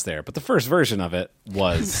the bones there. But the first version of it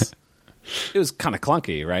was, it was kind of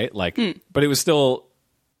clunky, right? Like, but it was still,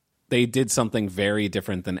 they did something very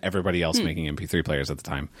different than everybody else making MP3 players at the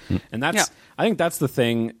time. And that's, I think that's the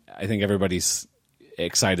thing I think everybody's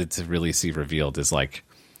excited to really see revealed is like,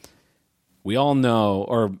 we all know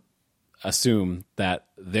or assume that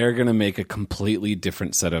they're going to make a completely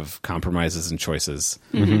different set of compromises and choices,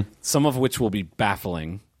 some of which will be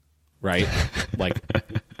baffling, right? Like,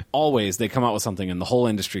 always they come out with something and the whole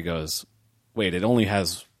industry goes, wait, it only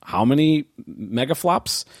has how many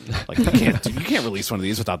megaflops? Like, you can't release one of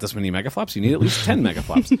these without this many megaflops. You need at least 10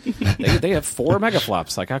 megaflops. They have 4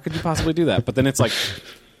 megaflops. Like, how could you possibly do that? But then it's like...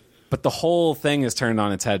 But the whole thing is turned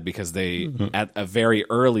on its head because they, at a very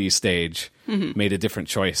early stage, made a different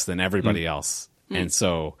choice than everybody else. And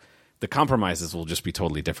so the compromises will just be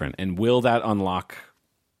totally different. And will that unlock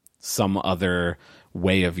some other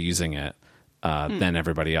way of using it than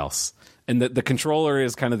everybody else? And the controller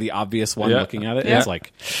is kind of the obvious one looking at it. It's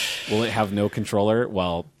like, will it have no controller?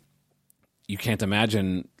 Well, you can't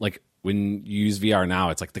imagine, like... When you use VR now,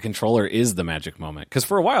 it's like the controller is the magic moment. Because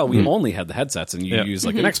for a while, we only had the headsets, and you use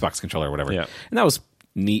like an Xbox controller or whatever. Yeah. And that was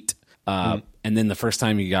neat. And then the first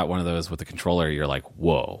time you got one of those with the controller, you're like,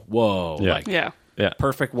 whoa. Yeah. Like,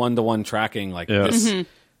 perfect one-to-one tracking. Like this,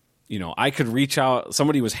 I could reach out.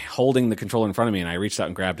 Somebody was holding the controller in front of me, and I reached out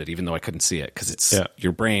and grabbed it, even though I couldn't see it, because it's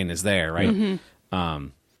your brain is there, right?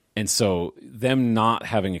 And so them not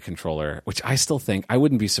having a controller, which I still think, I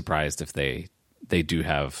wouldn't be surprised if they do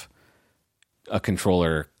have a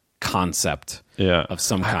controller concept of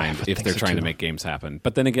some kind if they're trying to make games happen.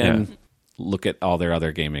 But then again, look at all their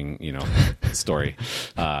other gaming, story.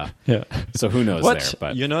 So who knows there?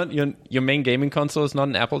 But your main gaming console is not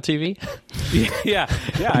an Apple TV? yeah.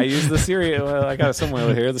 I use the Siri. Well, I got it somewhere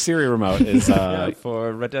over here. The Siri remote is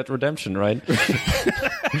for Red Dead Redemption, right?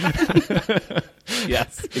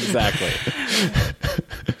 Yes, exactly.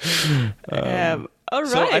 All right.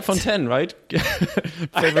 So iPhone 10, right?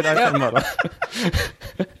 Favorite iPhone model.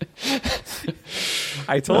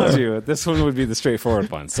 I told you this one would be the straightforward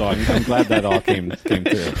one, so I'm glad that all came through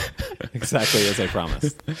exactly as I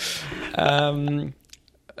promised. All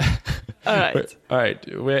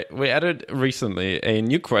right. We added recently a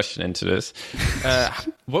new question into this.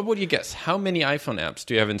 What would you guess? How many iPhone apps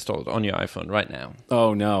do you have installed on your iPhone right now?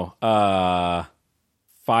 Oh no,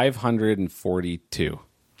 542.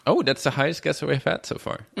 Oh, that's the highest guess we've had so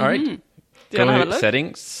far. All right. Do you want to have a look?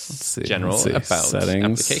 Settings, general, about, settings,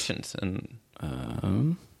 applications, and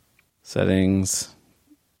settings,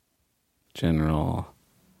 general,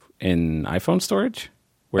 in iPhone storage.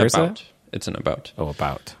 Where is that? It's an about. Oh,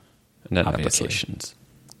 about. And then obviously. Applications.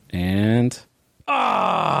 And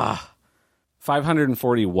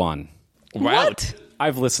 541. What?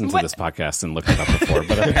 I've listened to this podcast and looked it up before,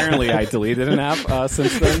 but apparently I deleted an app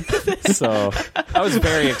since then. So I was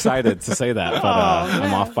very excited to say that, but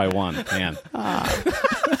I'm off by one. Man.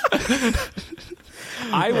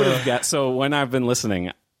 I would have guessed. So when I've been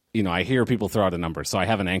listening, I hear people throw out a number, so I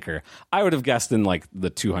have an anchor. I would have guessed in like the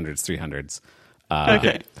 200s, 300s.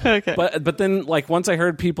 Okay. But then like once I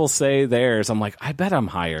heard people say theirs, I'm like, I bet I'm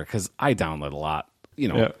higher because I download a lot.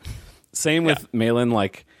 Same with Malin.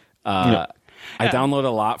 Like I download a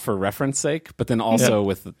lot for reference sake, but then also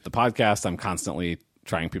with the podcast, I'm constantly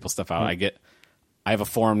trying people's stuff out. I have a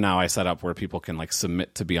forum now I set up where people can like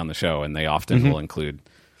submit to be on the show, and they often will include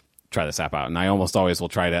try this app out, and I almost always will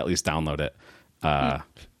try to at least download it to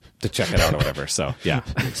check it out or whatever. So yeah.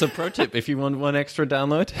 So pro tip: if you want one extra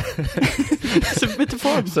download, Submit the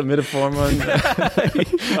form. submit a form on.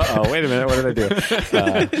 Wait a minute, what did I do?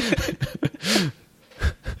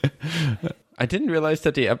 I didn't realize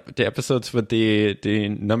that the episodes with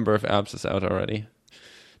the number of apps is out already.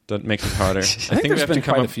 That makes it harder. I think there's been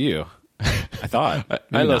quite a few. I thought.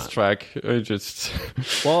 I lost track.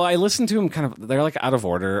 Well, I listened to them they're like out of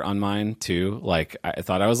order on mine too. Like I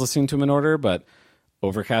thought I was listening to them in order, but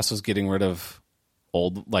Overcast was getting rid of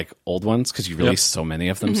old ones because you release so many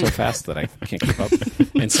of them so fast that I can't keep up.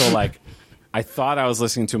 And so like I thought I was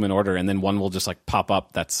listening to them in order, and then one will just like pop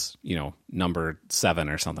up that's number 7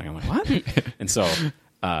 or something. I'm like, what? And so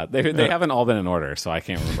they haven't all been in order, so I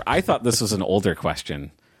can't remember. I thought this was an older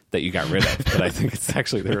question that you got rid of, but I think it's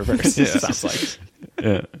actually the reverse. It sounds like.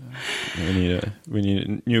 Yeah, we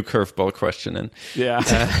need a new curveball question in. Yeah.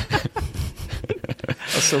 I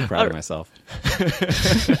was so proud of myself.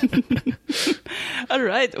 All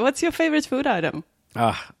right. What's your favorite food item?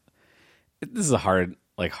 This is a hard.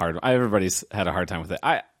 Everybody's had a hard time with it.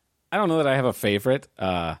 I don't know that I have a favorite.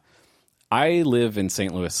 I live in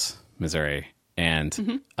St. Louis, Missouri,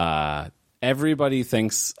 and everybody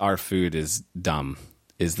thinks our food is dumb.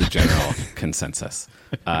 Is the general consensus?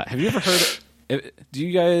 Have you ever heard? Have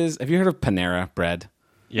you heard of Panera Bread?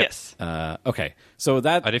 Yes. Okay, so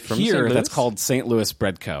that Are they from here St. Louis? that's called St. Louis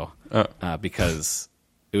Bread Co. Because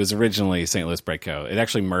it was originally St. Louis Bread Co. It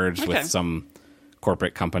actually merged with some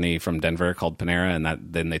corporate company from Denver called Panera, and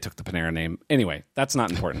then they took the Panera name. Anyway, that's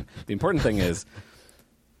not important. The important thing is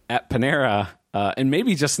at Panera, and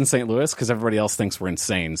maybe just in St. Louis, because everybody else thinks we're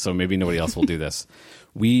insane, so maybe nobody else will do this.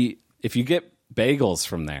 If you get bagels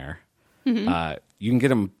from there, you can get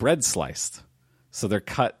them bread sliced, so they're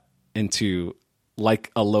cut into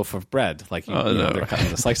like a loaf of bread, like they're cut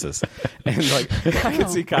into slices. And like I can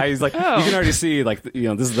see Kai, he's like, you can already see like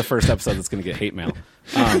this is the first episode that's going to get hate mail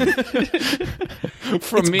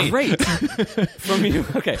from me. Great from you.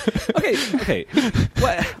 Okay.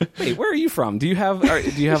 What? Wait, where are you from? Do you have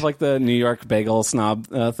like the New York bagel snob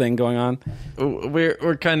thing going on?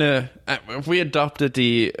 We're kind of we adopted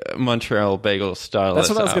the Montreal bagel style. That's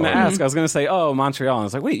what I was going to ask. I was going to say, Montreal. And I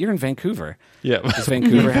was like, wait, you're in Vancouver. Yeah, does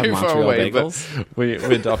Vancouver have Montreal bagels? We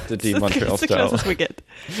adopted the Montreal it's the style. closest we get.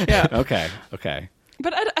 Yeah. Okay.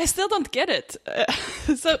 But I still don't get it.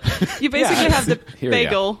 So you basically have the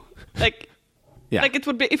bagel, like it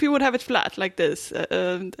would be if you would have it flat like this.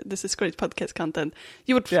 This is great podcast content.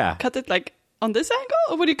 You would cut it like on this angle,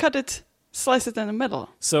 or would you slice it in the middle?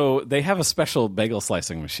 So they have a special bagel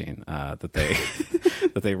slicing machine that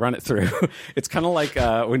they run it through. It's kind of like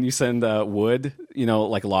when you send wood,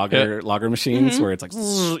 like logger machines, where it's like,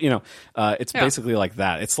 it's basically like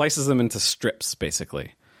that. It slices them into strips,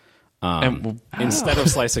 basically. Instead of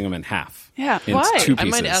slicing them in half. Yeah, why? 2 pieces. I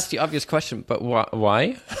might ask the obvious question, but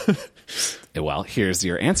why? Well, here's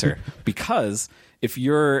your answer. Because if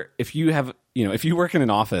you work in an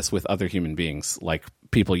office with other human beings, like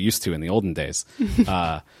people used to in the olden days,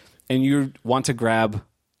 and you want to grab,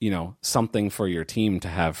 something for your team to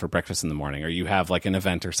have for breakfast in the morning, or you have like an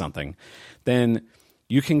event or something, then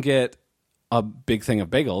you can get a big thing of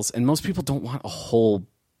bagels, and most people don't want a whole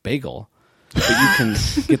bagel. But you can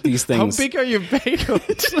get these things. How big are your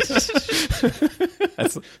bagels?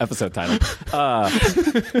 That's episode title. I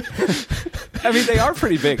mean, they are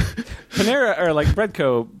pretty big. Panera or like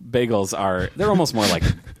Breadco bagels they're almost more like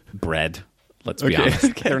bread. Let's be honest.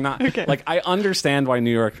 Okay. They're not like, I understand why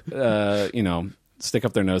New York, stick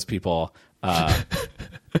up their nose people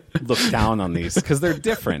look down on these because they're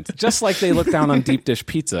different. Just like they look down on deep dish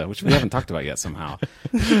pizza, which we haven't talked about yet somehow,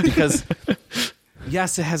 because.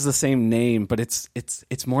 Yes, it has the same name, but it's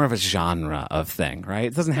more of a genre of thing, right?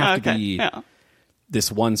 It doesn't have to be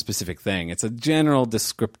this one specific thing. It's a general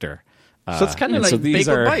descriptor. So it's kind of like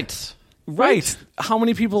bagel bites. Right. How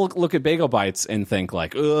many people look at bagel bites and think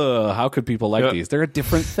like, ugh, how could people like these? They're a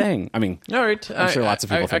different thing. I mean, All right. I'm sure lots of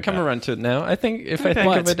people think I come that. around to it now. I think if I think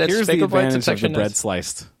But of it as here's the bagel bites, advantage it's of the actually bread nice.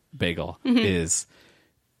 sliced bagel is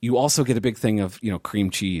you also get a big thing of, cream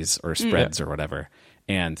cheese or spreads or whatever.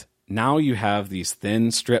 And now you have these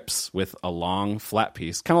thin strips with a long flat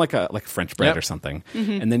piece, kind of like a French bread or something.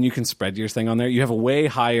 And then you can spread your thing on there. You have a way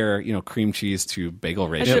higher, cream cheese to bagel I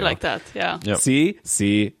ratio. should like that. Yeah. Yep. See,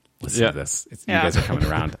 listen to this. You guys are coming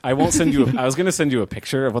around. I won't send you. I was going to send you a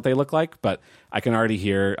picture of what they look like, but I can already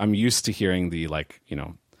hear. I'm used to hearing the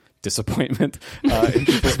disappointment in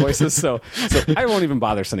people's voices, so I won't even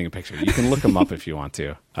bother sending a picture. You can look them up if you want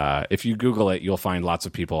to. If you Google it, you'll find lots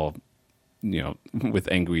of people, with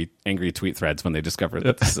angry tweet threads when they discover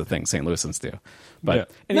that this is a thing St. Louisans do. But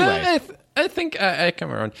anyway, No, I think I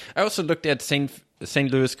come around. I also looked at St.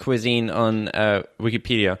 Louis cuisine on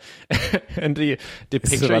Wikipedia, and the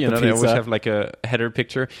picture, about the they always pizza? have like a header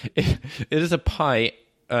picture. It is a pie,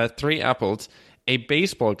 3 apples, a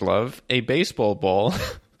baseball glove, a baseball ball,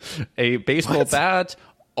 a baseball bat,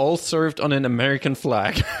 all served on an American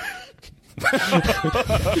flag.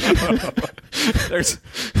 there's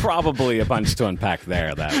probably a bunch to unpack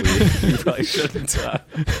there that we probably shouldn't. I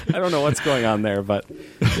don't know what's going on there, but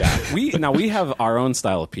yeah, we have our own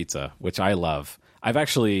style of pizza, which I love. I've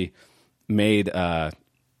actually made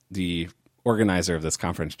the organizer of this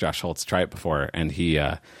conference, Josh Holtz, try it before, and he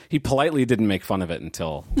politely didn't make fun of it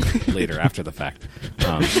until later after the fact.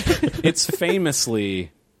 It's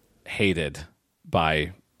famously hated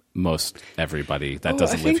by most everybody that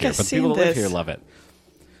doesn't live here, but people that live here love it.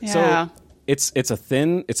 Yeah. So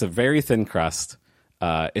it's a very thin crust.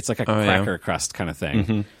 It's like a cracker crust kind of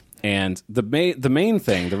thing. And the main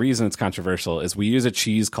thing, the reason it's controversial is we use a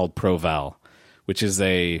cheese called Provel, which is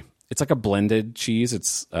it's like a blended cheese.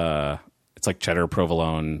 It's like cheddar,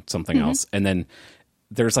 provolone, something else, and then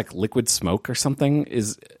there's like liquid smoke or something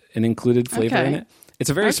is an included flavor in it. It's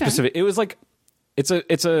a very specific. It was like it's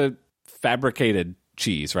a fabricated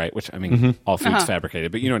cheese, right? Which I mean, all food's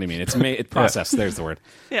fabricated, but you know what I mean. It's processed. There's the word.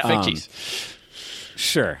 Yeah. Fake cheese.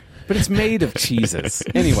 Sure. But it's made of cheeses.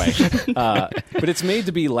 Anyway, but it's made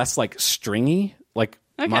to be less like stringy, like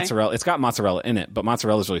mozzarella. It's got mozzarella in it, but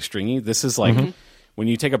mozzarella is really stringy. This is like when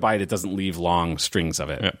you take a bite, it doesn't leave long strings of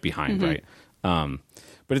it behind, right?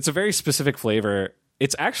 But it's a very specific flavor.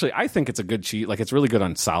 It's actually, I think it's a good cheese. Like it's really good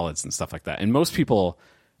on solids and stuff like that. And most people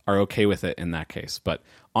are okay with it in that case. But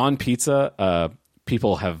on pizza,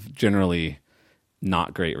 people have generally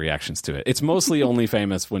not great reactions to it. It's mostly only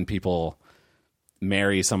famous when people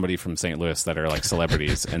marry somebody from St. Louis that are like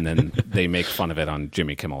celebrities, and then they make fun of it on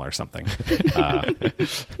Jimmy Kimmel or something.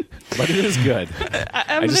 But it is good.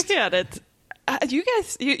 I'm looking at it. You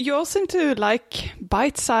guys, you all seem to like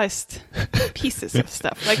bite-sized pieces of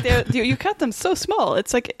stuff. Like you cut them so small.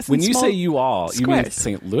 It's like when you small say you all, you mean squares.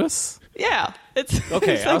 St. Louis? Yeah, it's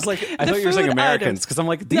Okay, it's I was like, I the thought you were saying food Americans items. because I'm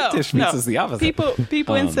like deep dish pizza is the opposite.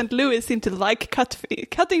 People in St. Louis seem to like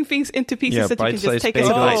cutting things into pieces that you can just bite-sized take as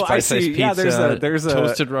a bagels, bite. Oh, I bite-sized see. pizza, Yeah, there's a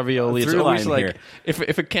toasted ravioli. It's through always line like here.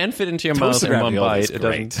 if it can fit into your mouth Toasted in one ravioli bite, is it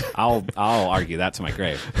great. doesn't. I'll argue that to my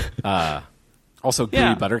grave. Also, gooey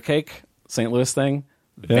Yeah. butter cake, St. Louis thing,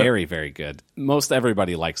 very, very good. Most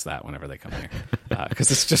everybody likes that whenever they come here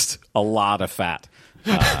because it's just a lot of fat,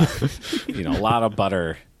 a lot of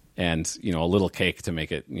butter, and a little cake to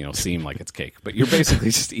make it seem like it's cake. But you're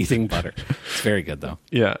basically just eating butter. It's very good though.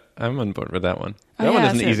 Yeah, I'm on board with that one. Oh, That one yeah,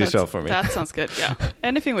 is an so easy that's- sell for me. That sounds good. Yeah,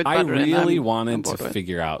 anything with I butter. in, really I'm wanted on to board with.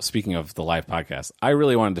 figure out. Speaking of the live podcast, I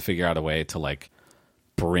really wanted to figure out a way to like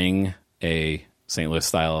bring a St. Louis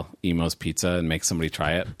style Emo's pizza and make somebody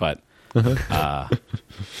try it, but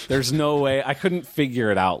there's no way. I couldn't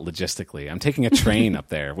figure it out logistically. I'm taking a train up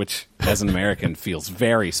there, which as an American feels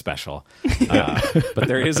very special. But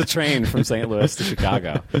there is a train from St. Louis to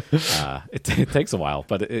Chicago. It takes a while,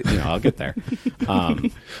 but I'll get there.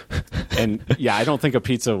 And yeah, I don't think a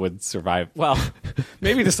pizza would survive. Well,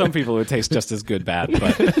 maybe to some people it would taste just as good bad,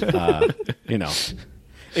 but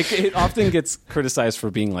it often gets criticized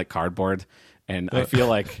for being like cardboard. And I feel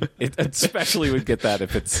like it especially would get that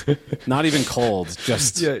if it's not even cold,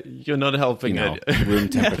 just You're not helping it. room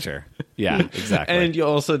temperature. Yeah, exactly. And you're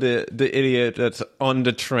also the idiot that's on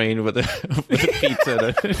the train with a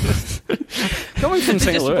pizza. Going from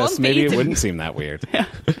St. just Louis, won't be maybe it eaten. wouldn't seem that weird.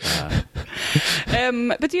 But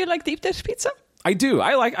do you like deep dish pizza? I do.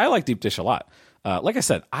 I like deep dish a lot. Like I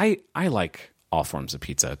said, I like all forms of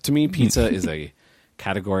pizza. To me, pizza is a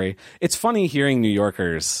category. It's funny hearing New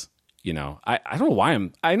Yorkers I don't know why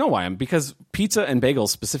I know why because pizza and bagels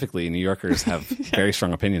specifically, New Yorkers have very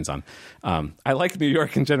strong opinions on. I like New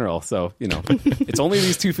York in general, so, it's only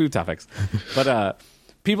these two food topics. But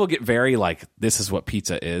people get very like, this is what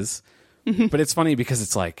pizza is. But it's funny because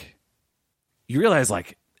it's like, you realize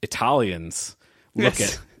like Italians look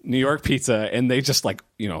at New York pizza and they just like,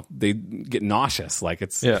 they get nauseous. Like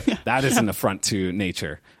that is an affront to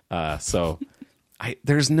nature. So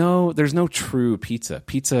there's no true pizza.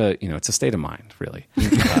 Pizza, it's a state of mind, really.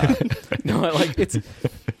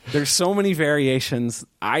 There's so many variations.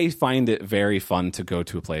 I find it very fun to go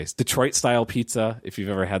to a place. Detroit style pizza, if you've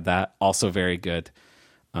ever had that, also very good.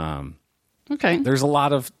 Okay. There's a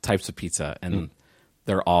lot of types of pizza, and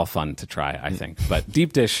they're all fun to try, I think. But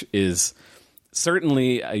deep dish is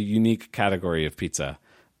certainly a unique category of pizza.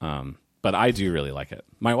 But I do really like it.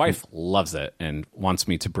 My wife loves it and wants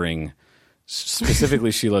me to bring.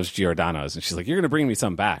 Specifically, she loves Giordano's, and she's like, "You're going to bring me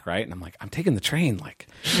some back, right?" And I'm like, "I'm taking the train. Like,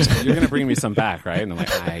 you're going to bring me some back, right?" And I'm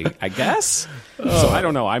like, "I guess." So I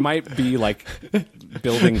don't know. I might be like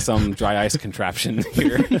building some dry ice contraption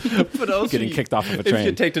here, but also getting kicked off of a train. If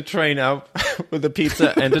you take the train out with the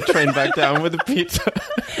pizza and the train back down with the pizza,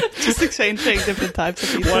 just exchanging different types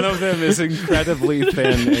of pizza. One of them is incredibly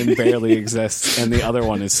thin and barely exists, and the other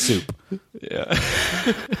one is soup. Yeah.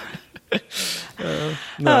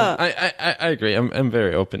 I agree. I'm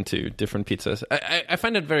very open to different pizzas. I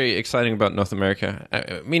find it very exciting about North America.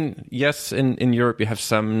 I mean, yes, in Europe you have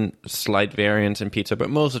some slight variants in pizza, but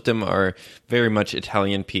most of them are very much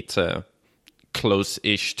Italian pizza,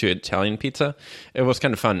 close-ish to Italian pizza. It was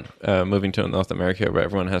kind of fun moving to North America, where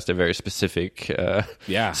everyone has their very specific,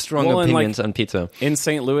 strong opinions on pizza. In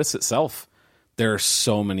St. Louis itself, there are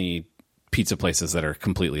so many pizza places that are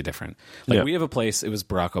completely different. Like we have a place, it was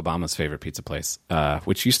Barack Obama's favorite pizza place,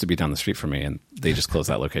 which used to be down the street from me, and they just closed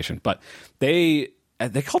that location. But they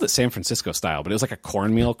called it San Francisco style, but it was like a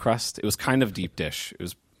cornmeal crust. It was kind of deep dish. It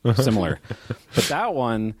was similar. But that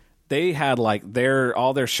one, they had like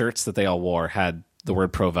all their shirts that they all wore had the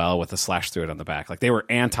word Provel with a slash through it on the back. Like they were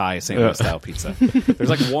anti St. Louis style pizza. There's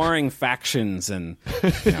like warring factions, and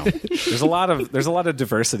there's a lot of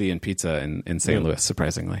diversity in pizza in St. Louis,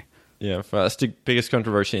 surprisingly. Yeah, for us, the biggest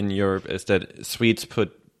controversy in Europe is that Swedes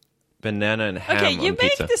put banana and ham on pizza. Okay, you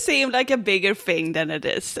make this seem like a bigger thing than it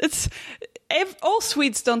is. All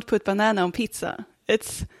Swedes don't put banana on pizza.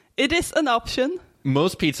 It is an option.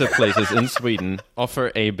 Most pizza places in Sweden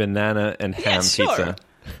offer a banana and ham pizza.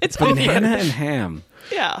 It's banana offered. and ham.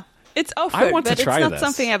 Yeah, it's offered, I want to but try it's not this.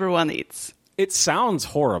 something everyone eats. It sounds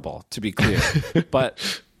horrible, to be clear,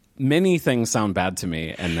 but many things sound bad to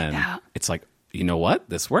me, and then it's like, you know what?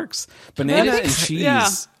 This works. Banana and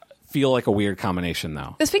cheese feel like a weird combination,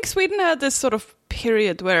 though. I think Sweden had this sort of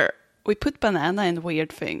period where we put banana in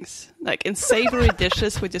weird things. Like in savory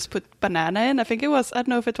dishes, we just put banana in. I think it was, I don't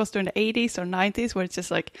know if it was during the 80s or 90s, where it's just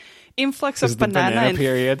like influx of banana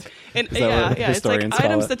period. It's like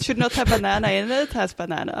items that should not have banana in it has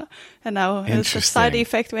banana. And now it's a side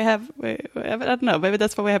effect we have. I don't know, maybe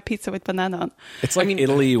that's why we have pizza with banana on. It's like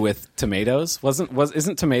Italy with tomatoes.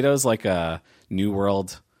 Isn't tomatoes like a New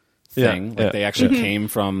World thing? They actually came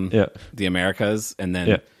from the Americas, and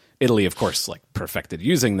then Italy, of course, like perfected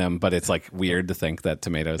using them, but it's like weird to think that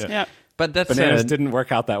tomatoes. Yeah. But that's bananas didn't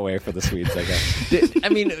work out that way for the Swedes, I guess. I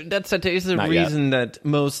mean, there is a reason that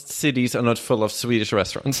most cities are not full of Swedish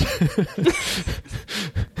restaurants.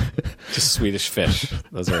 Just Swedish fish;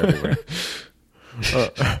 those are everywhere.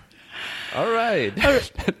 All right,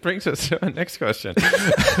 that brings us to our next question.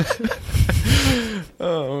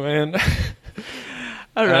 Oh man!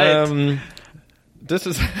 All right, this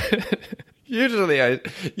is.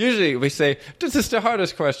 Usually we say, this is the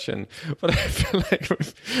hardest question, but I feel like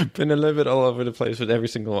we've been a little bit all over the place with every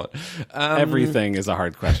single one. Everything is a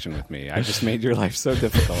hard question with me. I just made your life so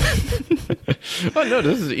difficult. Oh no,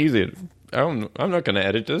 this is easy. I'm not going to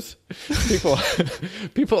edit this.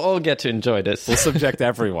 People all get to enjoy this. We'll subject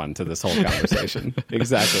everyone to this whole conversation,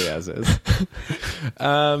 exactly as is.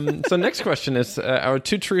 So next question is our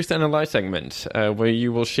Two Truths and a Lie segment, where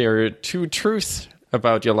you will share two truths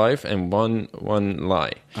about your life and one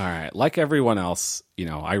lie. All right. Like everyone else,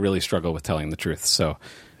 I really struggle with telling the truth. So,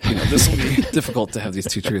 this will be difficult to have these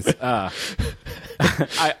two truths. I'll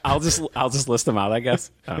just list them out, I guess.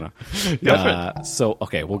 I don't know. So,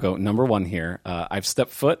 okay, we'll go number one here. I've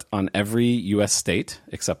stepped foot on every U.S. state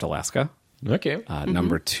except Alaska. Okay.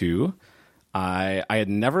 Number two, I had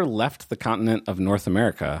never left the continent of North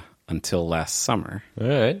America until last summer. All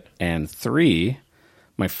right. And three,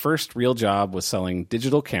 my first real job was selling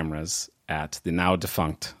digital cameras at the now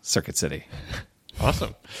defunct Circuit City.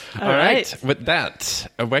 Awesome. All right. With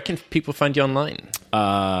that, where can people find you online?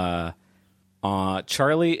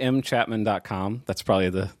 CharlieMChapman.com. That's probably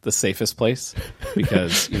the safest place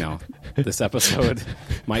because, this episode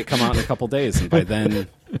might come out in a couple days, and by then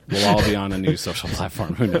we'll all be on a new social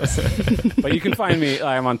platform. Who knows? But you can find me.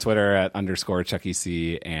 I'm on Twitter at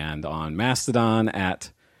 _ChuckyC and on Mastodon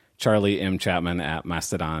at CharlieMChapman at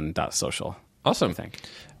mastodon.social. Awesome. I think.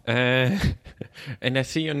 And I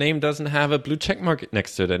see your name doesn't have a blue check mark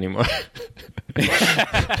next to it anymore.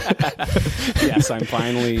 Yes, I'm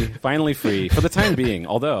finally free for the time being.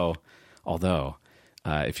 Although,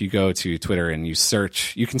 if you go to Twitter and you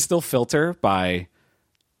search, you can still filter by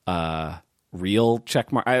real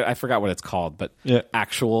check mark. I forgot what it's called, but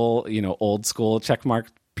actual, old school check mark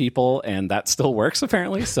people, and that still works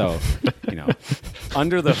apparently. So,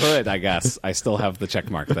 under the hood, I guess I still have the check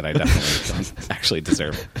mark that I definitely don't actually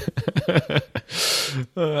deserve.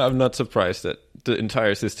 I'm not surprised that the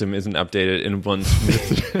entire system isn't updated in one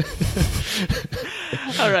smooth.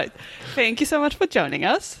 All right. Thank you so much for joining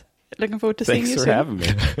us. Looking forward to seeing you soon. Thanks for having me.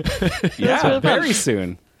 Yeah, really very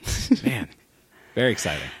soon. Man, very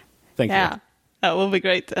exciting. Thank you. That will be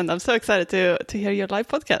great. And I'm so excited to hear your live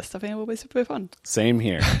podcast. I think it will be super fun. Same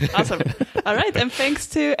here. Awesome. All right. And thanks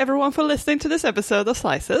to everyone for listening to this episode of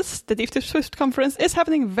Slices. The Deep to Swift conference is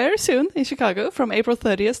happening very soon in Chicago from April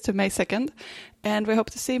 30th to May 2nd. And we hope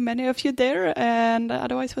to see many of you there. And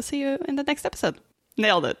otherwise, we'll see you in the next episode.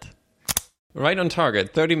 Nailed it. Right on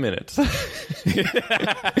target, 30 minutes.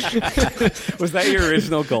 Was that your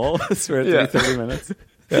original goal? For it to be 30 minutes?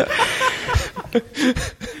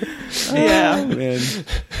 Yeah. Man.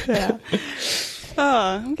 Yeah. Oh,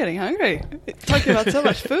 I'm getting hungry. Talking about so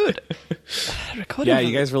much food. Yeah,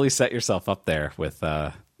 you guys really set yourself up there with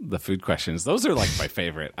the food questions. Those are like my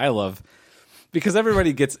favorite. I love, because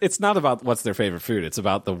everybody gets, it's not about what's their favorite food. It's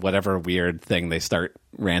about the whatever weird thing they start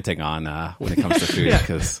ranting on when it comes to food.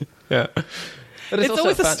 Because But it's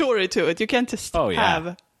always a story to it. You can't just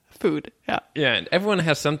have food. Yeah, and everyone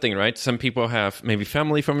has something, right? Some people have maybe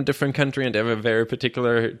family from a different country and they have a very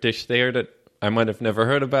particular dish there that I might have never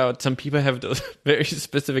heard about. Some people have those very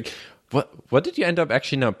specific. What did you end up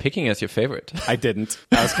actually now picking as your favorite? I didn't.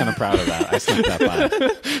 I was kind of proud of that. I slipped that by.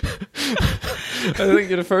 I think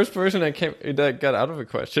you're the first person that got out of a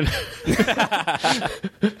question.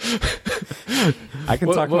 I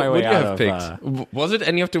can talk my way out of. Was it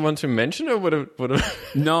any of the ones you mentioned, or would have?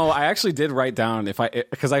 No, I actually did write down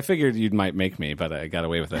because I figured you might make me, but I got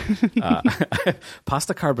away with it.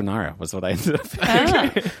 Pasta carbonara was what I ended up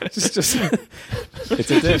picking. Just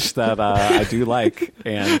it's a dish that I do like,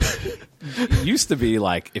 and used to be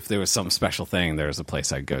like if there was some special thing, there was a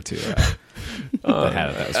place I'd go to that had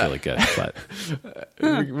it. That was really good. But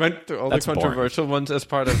we went through all the controversial ones as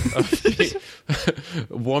part of the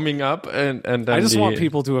warming up, and then I just want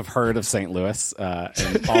people to have heard of St. Louis,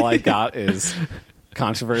 and all I got is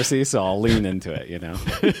controversy, so I'll lean into it.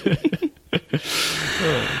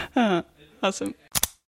 Awesome.